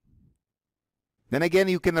normal. Then again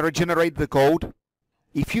you can regenerate the code.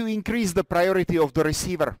 If you increase the priority of the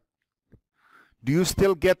receiver, do you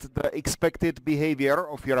still get the expected behavior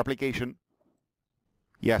of your application?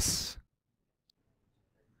 Yes.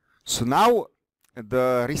 So now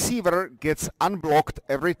the receiver gets unblocked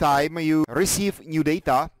every time you receive new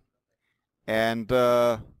data, and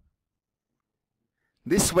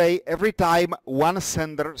this way every time one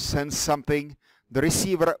sender sends something, the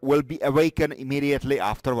receiver will be awakened immediately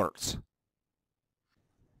afterwards.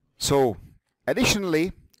 So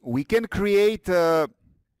additionally, we can create a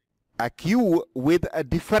queue with a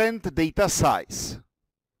different data size.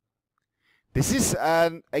 This is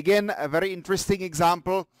again a very interesting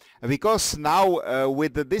example, because now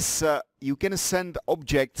with this you can send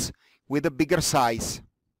objects with a bigger size.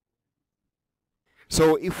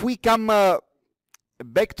 So if we come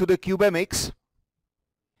back to the CubeMX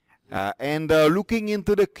and looking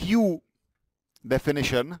into the queue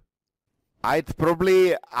definition, I'd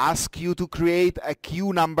probably ask you to create a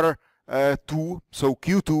queue number 2, so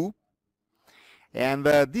Q2, and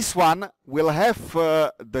this one will have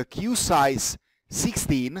the queue size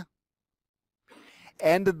 16,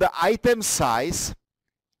 and the item size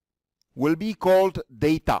will be called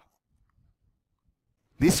data.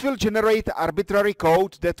 This will generate arbitrary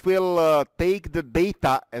code that will take the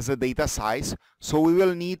data as a data size, so we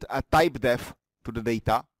will need a type def to the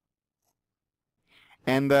data,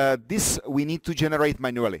 and this we need to generate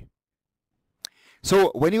manually.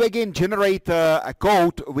 So when you again generate a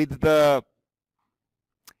code with the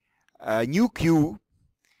new queue,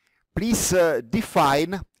 please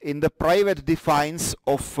define in the private defines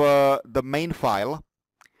of the main file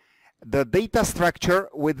the data structure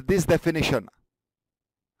with this definition: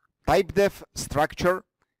 type def structure,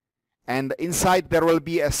 and inside there will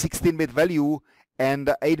be a 16-bit value and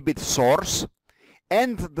 8-bit source,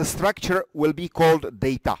 and the structure will be called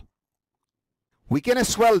data. We can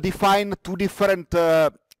as well define two different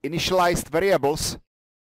initialized variables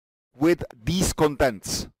with these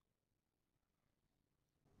contents.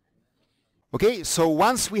 Okay, so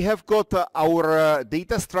once we have got our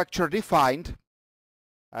data structure defined,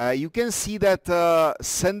 you can see that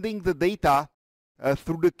sending the data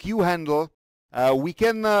through the queue handle, we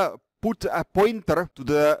can put a pointer to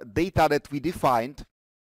the data that we defined,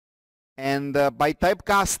 and by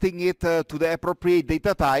typecasting it to the appropriate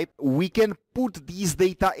data type, we can put these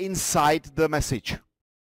data inside the message.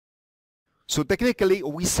 So technically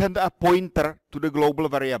we send a pointer to the global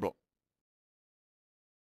variable.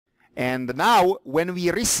 And now when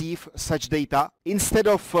we receive such data, instead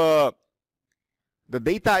of the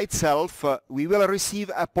data itself, we will receive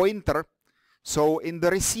a pointer. So in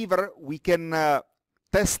the receiver we can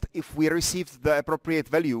test if we received the appropriate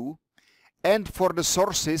value, and for the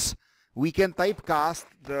sources we can typecast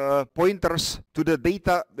the pointers to the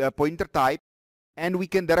data pointer type, and we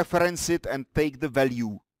can dereference it and take the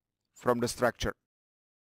value from the structure.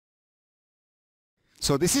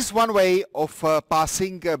 So this is one way of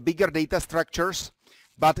passing bigger data structures,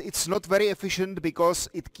 but it's not very efficient because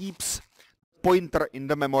it keeps pointer in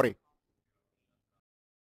the memory.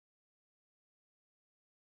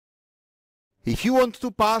 If you want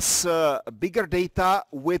to pass bigger data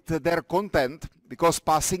with their content, because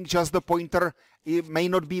passing just the pointer, it may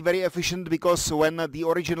not be very efficient, because when the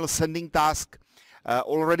original sending task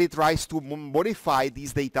already tries to modify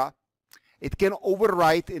these data, it can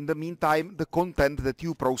overwrite in the meantime the content that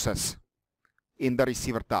you process in the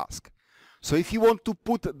receiver task. So if you want to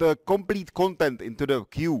put the complete content into the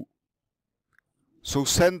queue, so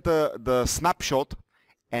send the snapshot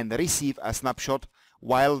and receive a snapshot,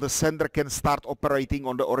 while the sender can start operating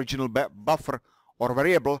on the original buffer or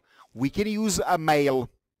variable, we can use a mail.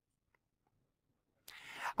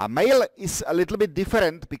 A mail is a little bit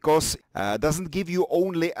different because it doesn't give you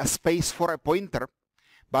only a space for a pointer,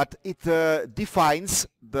 but it defines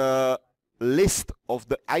the list of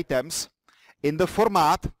the items in the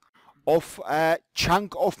format of a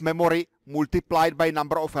chunk of memory multiplied by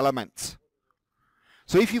number of elements.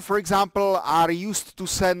 So if you, for example, are used to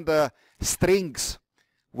send strings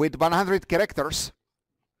with 100 characters,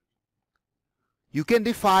 you can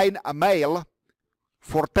define a mail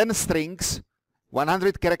for 10 strings,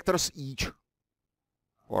 100 characters each,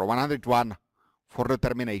 or 101 for the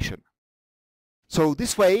termination. So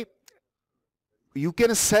this way you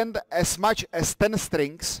can send as much as 10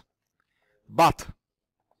 strings, but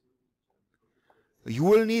you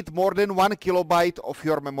will need more than 1 kilobyte of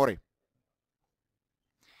your memory.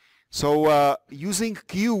 So using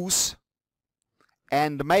queues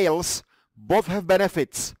and mails both have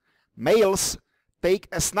benefits. Mails take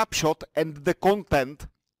a snapshot and the content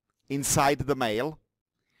inside the mail,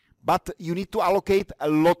 but you need to allocate a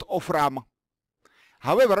lot of RAM.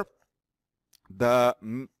 However,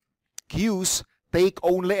 the queues take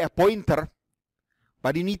only a pointer,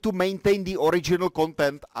 but you need to maintain the original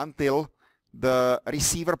content until the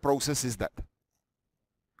receiver processes that.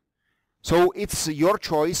 So it's your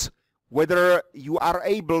choice whether you are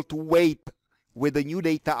able to wait with the new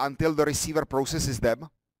data until the receiver processes them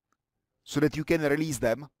so that you can release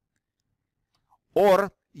them,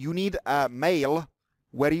 or you need a mail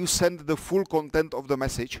where you send the full content of the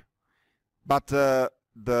message, but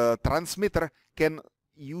the transmitter can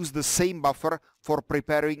use the same buffer for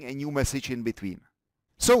preparing a new message in between.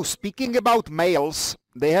 So speaking about mails,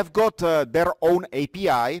 they have got their own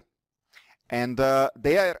API, and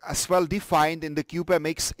they are as well defined in the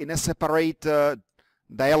CubeMX in a separate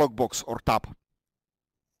dialog box or tab.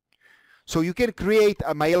 So you can create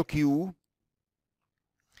a mail queue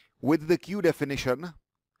with the queue definition.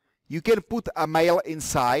 You can put a mail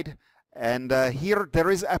inside, and here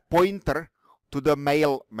there is a pointer to the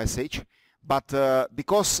mail message, but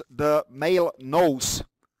because the mail knows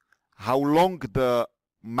how long the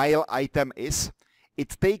mail item is,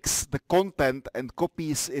 it takes the content and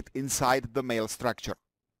copies it inside the mail structure.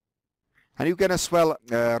 And you can as well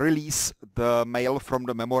release the mail from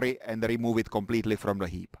the memory and remove it completely from the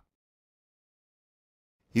heap.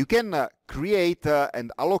 You can create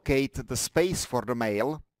and allocate the space for the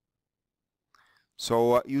mail.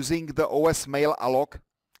 So using the OS mail alloc,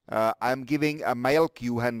 I'm giving a mail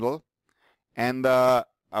queue handle and a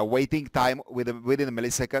waiting time within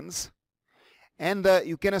milliseconds. And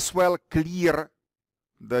you can as well clear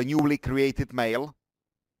the newly created mail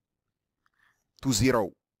to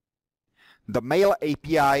 0. The mail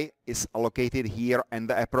API is allocated here and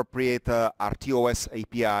the appropriate RTOS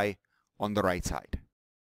API on the right side.